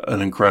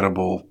an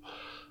incredible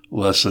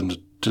lesson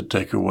to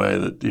take away,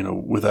 that,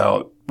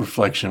 without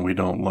reflection, we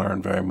don't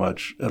learn very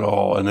much at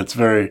all. And it's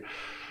very,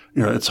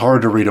 it's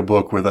hard to read a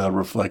book without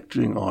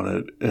reflecting on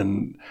it.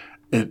 And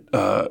it,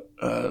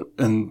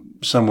 in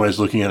some ways,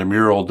 looking at a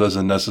mural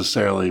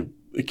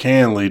it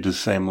can lead to the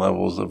same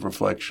levels of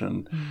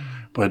reflection,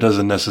 but it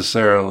doesn't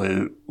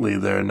necessarily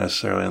lead there in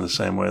the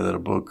same way that a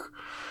book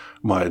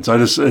might. So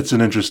it's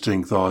an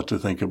interesting thought to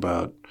think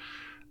about,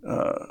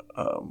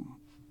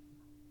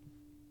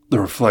 the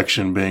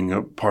reflection being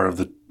a part of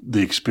the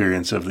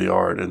experience of the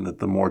art, and that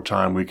the more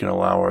time we can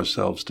allow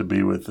ourselves to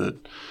be with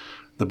it,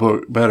 the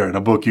book better. In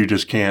a book, you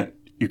can't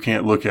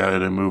look at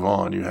it and move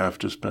on. You have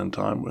to spend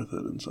time with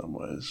it in some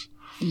ways.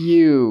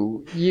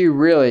 You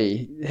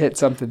really hit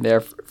something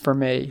there for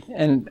me.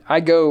 And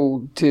I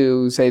go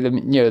to, say, the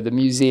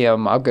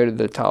museum. I'll go to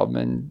the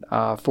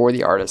Taubman for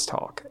the artist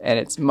talk, and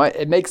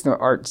it makes the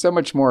art so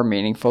much more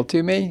meaningful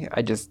to me.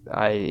 I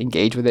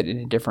engage with it in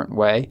a different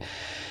way.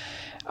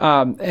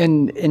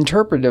 And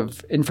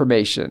interpretive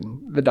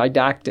information, the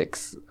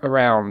didactics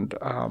around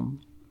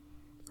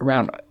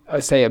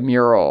say, a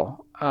mural.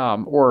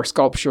 Or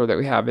sculpture that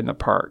we have in the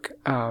park.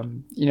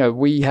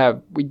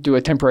 We do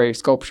a temporary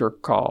sculpture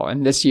call,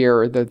 and this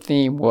year the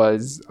theme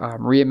was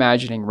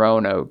reimagining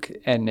Roanoke,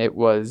 and it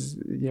was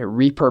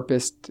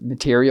repurposed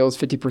materials.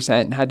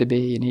 50% had to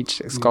be in each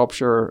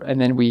sculpture,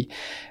 and then we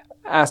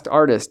asked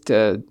artists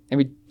and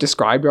we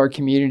described our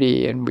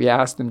community, and we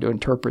asked them to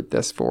interpret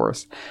this for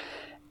us.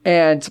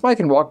 And somebody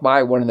can walk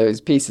by one of those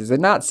pieces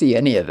and not see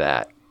any of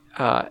that.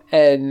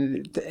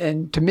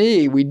 And to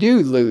me, we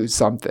do lose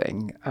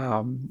something.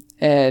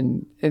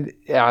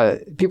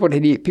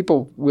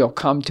 People will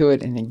come to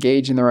it and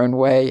engage in their own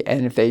way.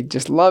 And if they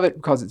just love it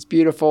because it's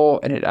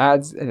beautiful and it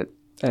adds and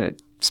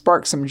it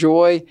sparks some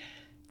joy,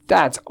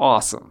 that's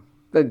awesome.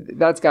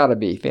 That's got to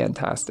be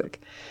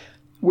fantastic.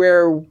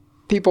 Where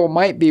people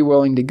might be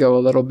willing to go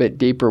a little bit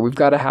deeper, we've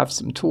got to have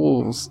some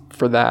tools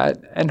for that.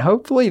 And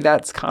hopefully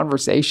that's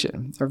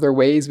conversation. Are there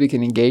ways we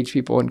can engage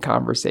people in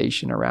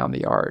conversation around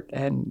the art?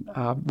 And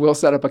we'll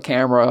set up a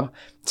camera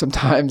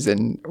sometimes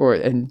and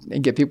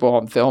get people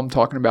on film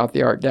talking about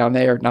the art down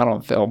there. Not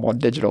on film, on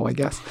digital, I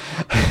guess.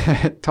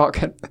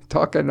 talking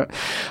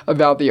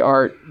about the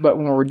art. But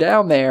when we're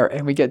down there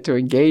and we get to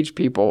engage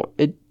people,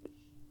 it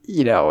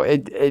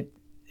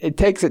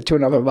takes it to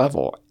another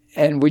level.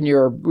 And we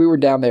were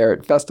down there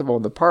at Festival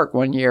in the Park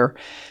one year,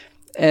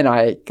 and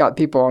I got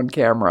people on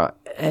camera,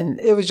 and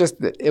it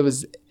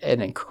was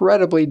an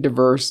incredibly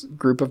diverse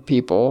group of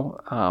people.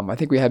 I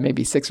think we had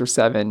maybe 6 or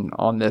 7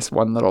 on this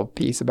one little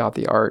piece about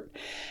the art,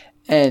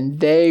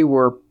 and they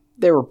were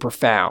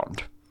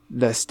profound.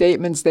 The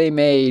statements they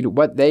made,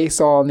 what they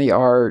saw in the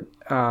art.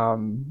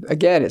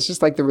 Again, it's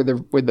just like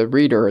with the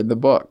reader in the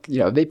book.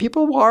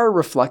 People are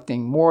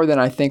reflecting more than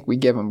I think we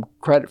give them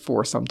credit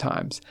for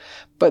sometimes,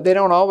 but they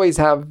don't always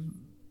have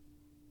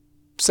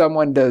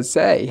someone to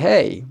say,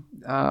 "Hey,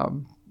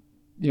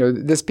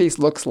 this piece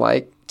looks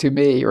like to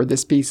me," or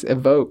 "This piece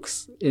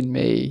evokes in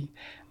me."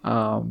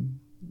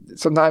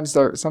 Sometimes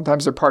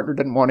their partner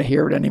didn't want to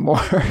hear it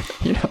anymore.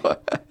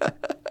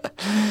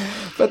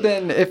 But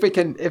then if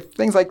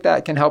things like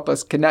that can help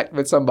us connect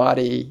with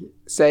somebody,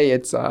 say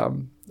it's a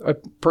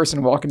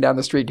person walking down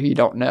the street who you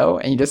don't know,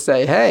 and you just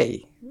say,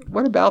 "Hey,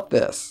 what about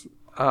this?"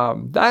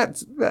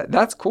 That's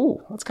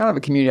cool. That's kind of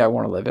a community I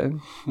want to live in.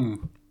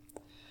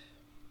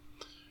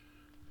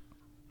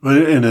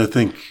 And I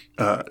think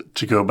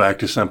to go back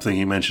to something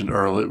you mentioned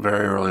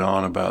very early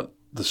on about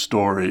the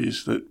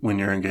stories, that when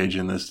you're engaged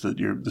in this,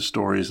 the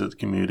stories that the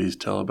communities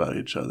tell about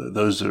each other.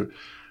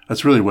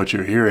 That's really what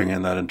you're hearing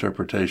in that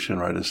interpretation,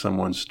 right? Is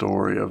someone's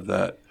story of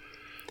that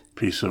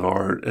piece of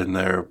art, and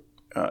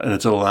and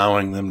it's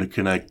allowing them to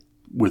connect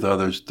with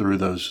others through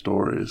those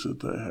stories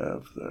that they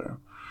have there.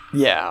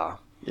 Yeah.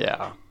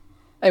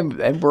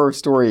 And we're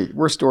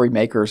story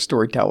makers,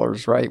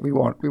 storytellers, right? We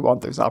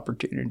want those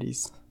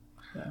opportunities.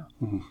 Yeah.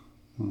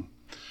 Mm-hmm.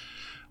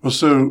 Well,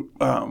 so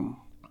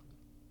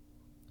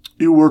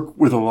you work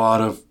with a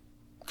lot of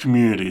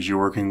communities. You're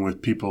working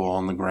with people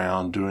on the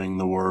ground doing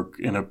the work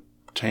in a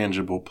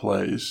tangible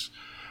place.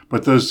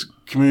 But those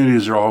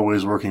communities are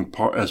always working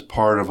as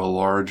part of a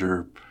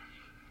larger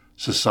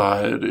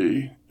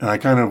society. And I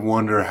kind of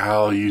wonder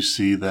how you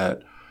see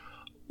that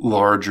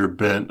larger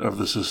bent of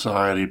the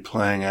society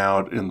playing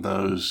out in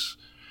those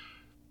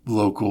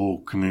local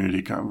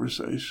community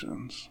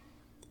conversations.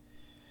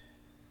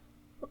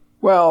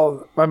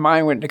 Well, my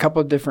mind went in a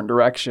couple of different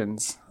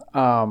directions.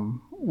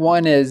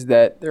 One is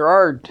that there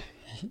are,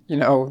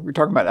 we're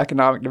talking about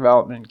economic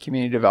development,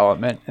 community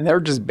development, and there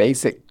are just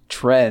basic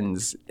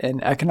trends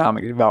in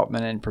economic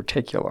development in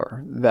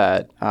particular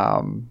that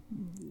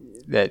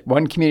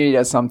one community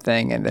does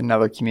something and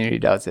another community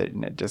does it,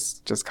 and it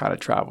just kind of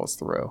travels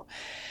through.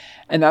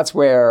 And that's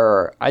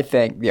where I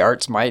think the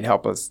arts might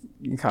help us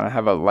kind of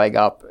have a leg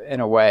up in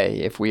a way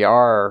if we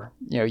are,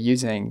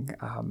 using,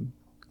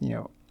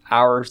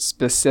 our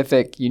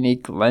specific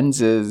unique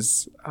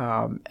lenses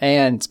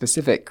and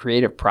specific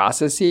creative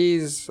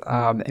processes.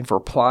 If we're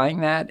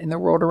applying that in the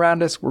world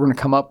around us, we're going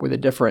to come up with a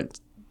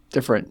different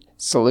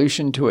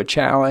solution to a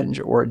challenge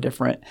or a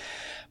different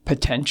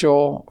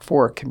potential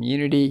for a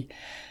community.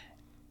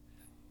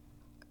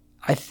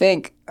 I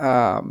think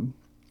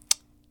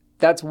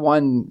that's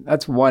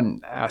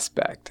one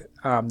aspect.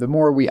 The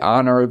more we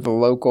honor the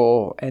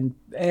local and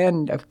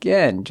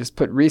again, just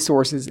put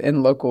resources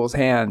in locals'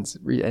 hands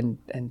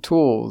and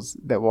tools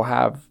that will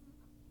have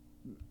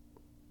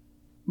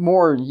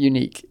more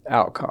unique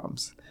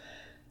outcomes.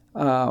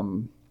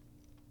 There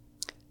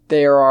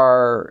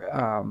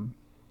are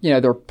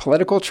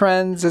political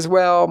trends as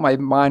well. My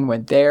mind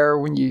went there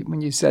when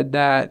you said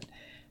that,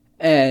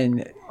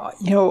 and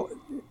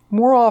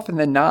more often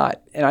than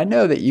not, and I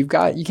know that you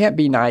can't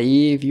be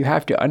naive. You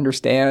have to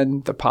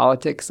understand the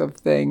politics of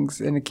things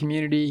in a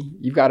community.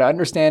 You've got to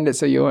understand it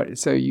so you're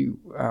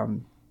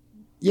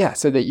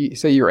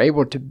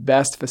able to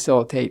best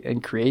facilitate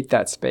and create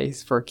that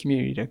space for a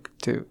community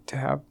to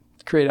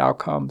create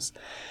outcomes.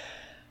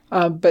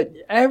 But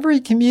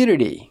every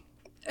community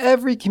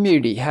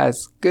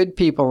has good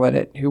people in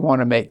it who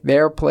want to make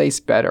their place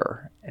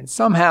better, and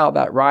somehow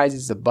that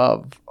rises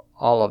above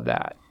all of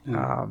that.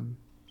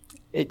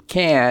 It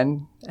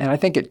can, and I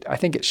think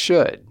it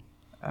should.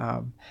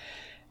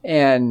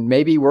 And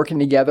maybe working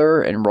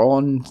together and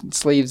rolling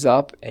sleeves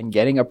up and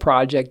getting a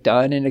project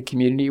done in a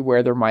community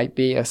where there might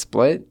be a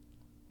split,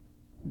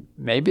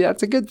 maybe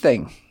that's a good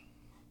thing.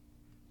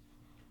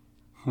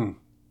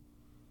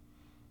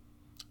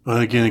 Well,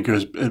 again,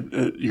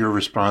 your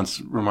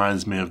response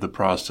reminds me of the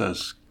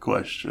process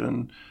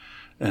question,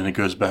 and it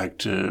goes back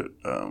to,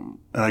 and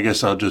I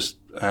guess I'll just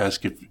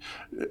ask if,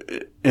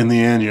 in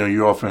the end,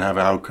 you often have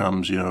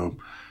outcomes, you'll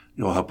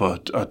help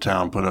a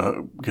town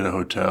get a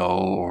hotel,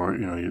 or,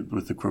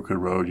 with the Crooked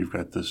Road, you've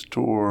got this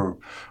tour,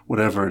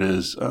 whatever it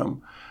is.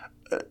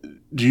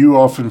 Do you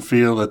often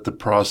feel that the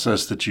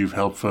process that you've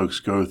helped folks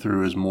go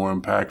through is more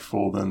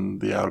impactful than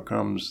the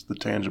outcomes, the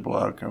tangible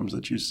outcomes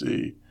that you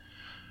see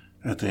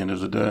at the end of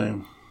the day?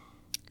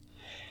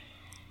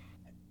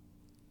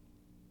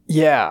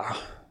 Yeah.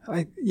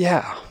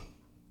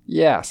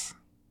 Yes.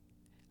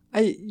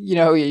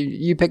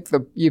 You pick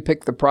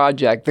the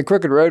project. The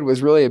Crooked Road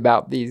was really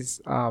about these.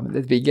 At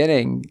the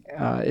beginning,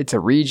 it's a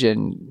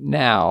region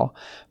now,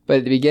 but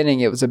at the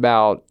beginning, it was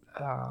about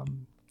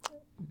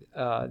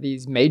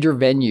these major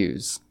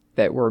venues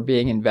that were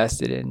being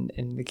invested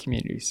in the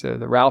community. So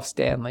the Ralph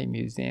Stanley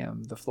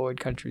Museum, the Floyd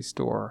Country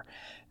Store.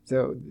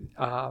 So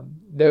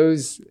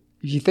those,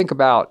 if you think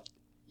about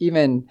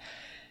even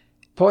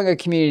pulling a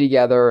community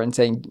together and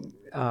saying,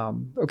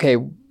 okay,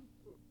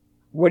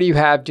 what do you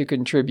have to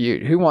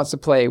contribute? Who wants to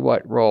play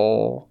what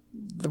role?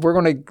 We're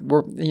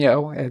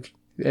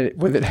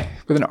with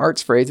an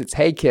arts phrase, it's,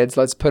 hey kids,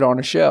 let's put on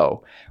a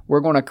show.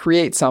 We're going to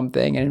create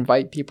something and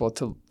invite people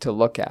to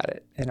look at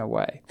it in a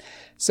way.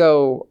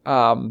 So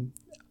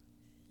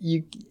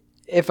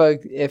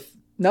if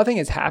nothing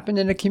has happened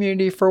in a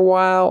community for a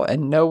while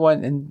and no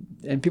one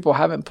and people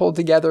haven't pulled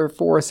together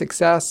for a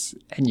success,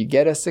 and you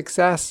get a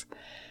success,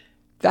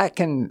 that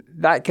can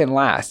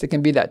last. It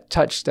can be that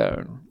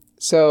touchstone.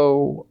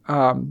 So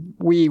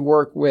we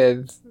work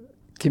with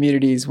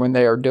communities when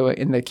they are doing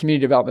in the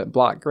community development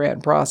block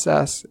grant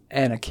process,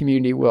 and a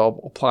community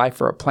will apply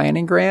for a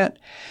planning grant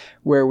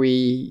where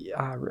we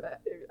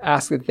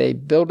ask that they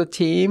build a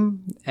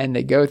team and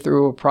they go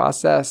through a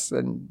process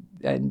and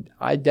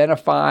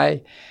identify,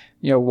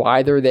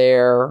 why they're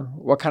there,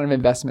 what kind of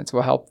investments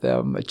will help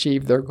them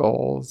achieve their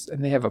goals,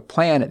 and they have a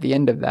plan at the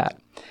end of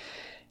that.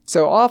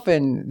 So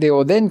often they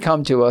will then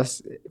come to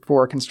us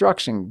for a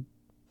construction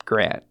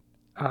grant.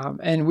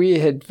 And we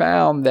had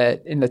found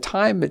that in the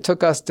time it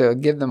took us to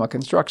give them a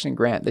construction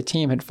grant, the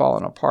team had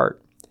fallen apart.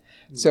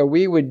 So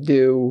we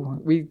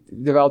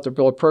developed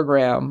a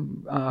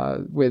program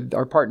with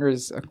our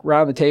partners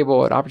around the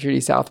table at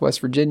Opportunity Southwest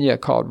Virginia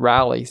called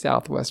Rally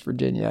Southwest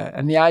Virginia.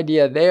 And the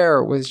idea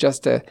there was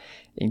just to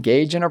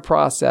engage in a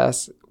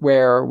process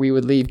where we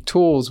would leave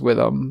tools with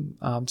them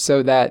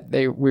so that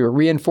we were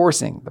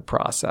reinforcing the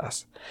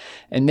process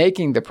and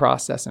making the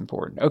process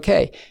important.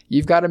 Okay,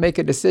 you've got to make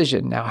a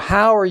decision. Now,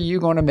 how are you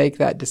going to make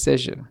that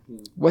decision?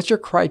 What's your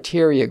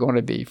criteria going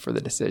to be for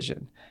the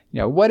decision?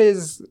 What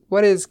is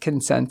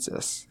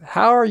consensus?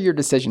 How are your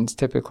decisions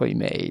typically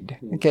made?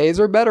 Okay, is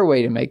there a better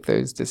way to make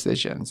those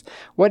decisions?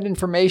 What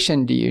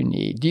information do you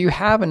need? Do you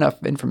have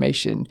enough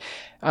information?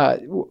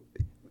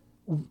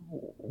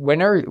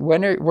 When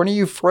are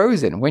you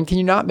frozen? When can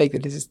you not make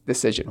the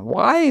decision?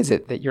 Why is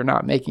it that you're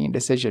not making a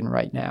decision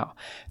right now?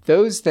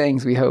 Those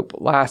things we hope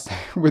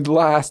would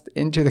last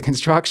into the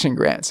construction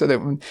grant, so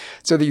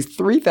these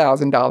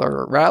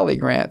 $3,000 Rally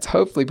grants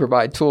hopefully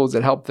provide tools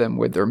that help them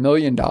with their $1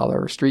 million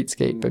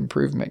streetscape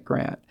improvement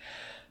grant.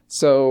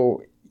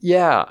 So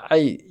yeah,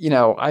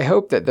 I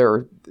hope that there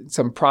are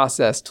some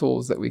process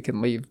tools that we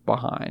can leave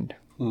behind.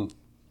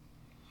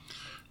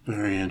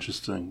 Very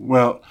interesting.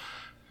 Well,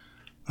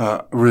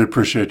 I really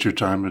appreciate your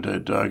time today,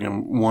 Doug.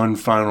 And one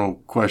final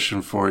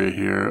question for you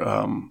here.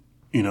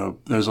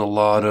 There's a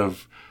lot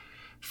of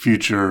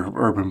future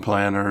urban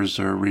planners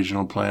or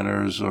regional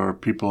planners or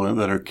people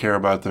that care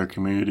about their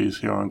communities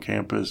here on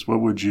campus.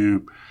 What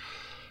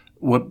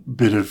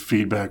bit of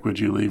feedback would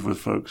you leave with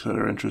folks that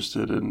are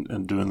interested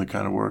in doing the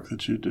kind of work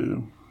that you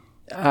do?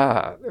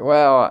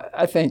 Well,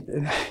 I think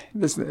I'm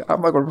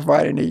not going to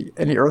provide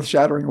any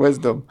earth-shattering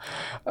wisdom.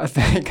 I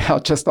think I'll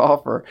just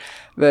offer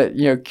that,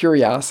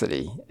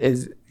 curiosity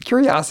is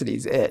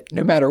it.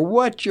 No matter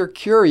what you're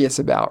curious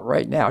about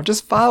right now,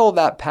 just follow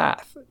that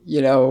path.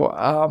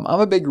 I'm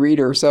a big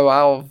reader, so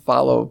I'll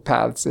follow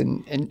paths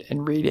in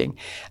reading.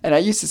 And I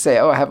used to say,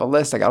 I have a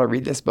list. I got to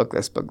read this book.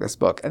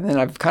 And then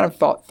I've kind of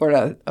thrown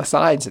that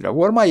aside and said,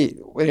 what do I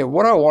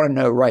want to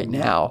know right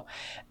now?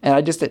 And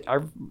it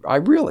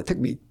took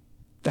me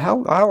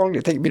how long did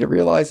it take me to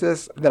realize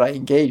this? That I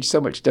engage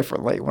so much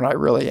differently when I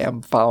really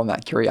am following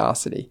that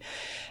curiosity.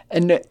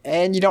 And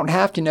you don't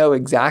have to know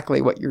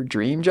exactly what your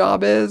dream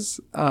job is,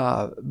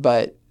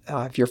 but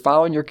if you're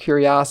following your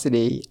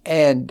curiosity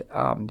and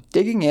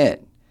digging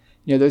in,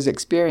 those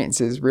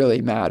experiences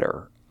really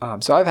matter.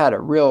 So I've had a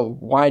real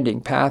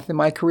winding path in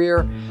my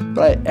career,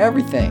 but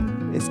everything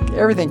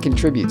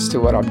contributes to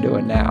what I'm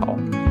doing now.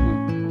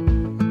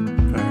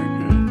 Very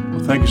good.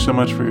 Well, thank you so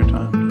much for your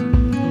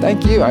time.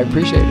 Thank you. I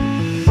appreciate it.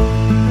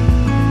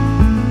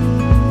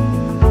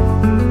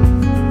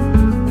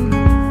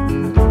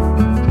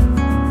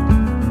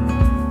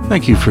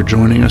 Thank you for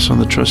joining us on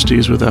the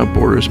Trustees Without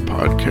Borders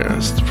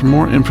podcast. For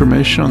more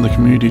information on the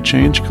Community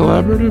Change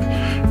Collaborative,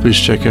 please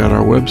check out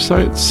our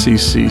website,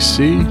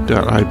 ccc.ipg.vt.edu,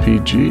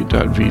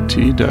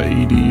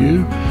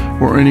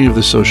 or any of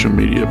the social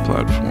media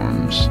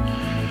platforms.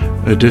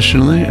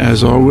 Additionally,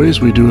 as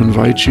always, we do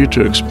invite you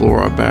to explore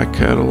our back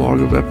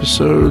catalog of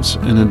episodes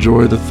and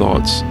enjoy the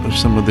thoughts of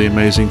some of the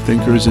amazing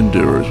thinkers and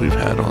doers we've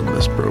had on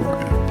this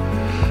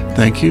program.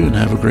 Thank you and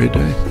have a great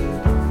day.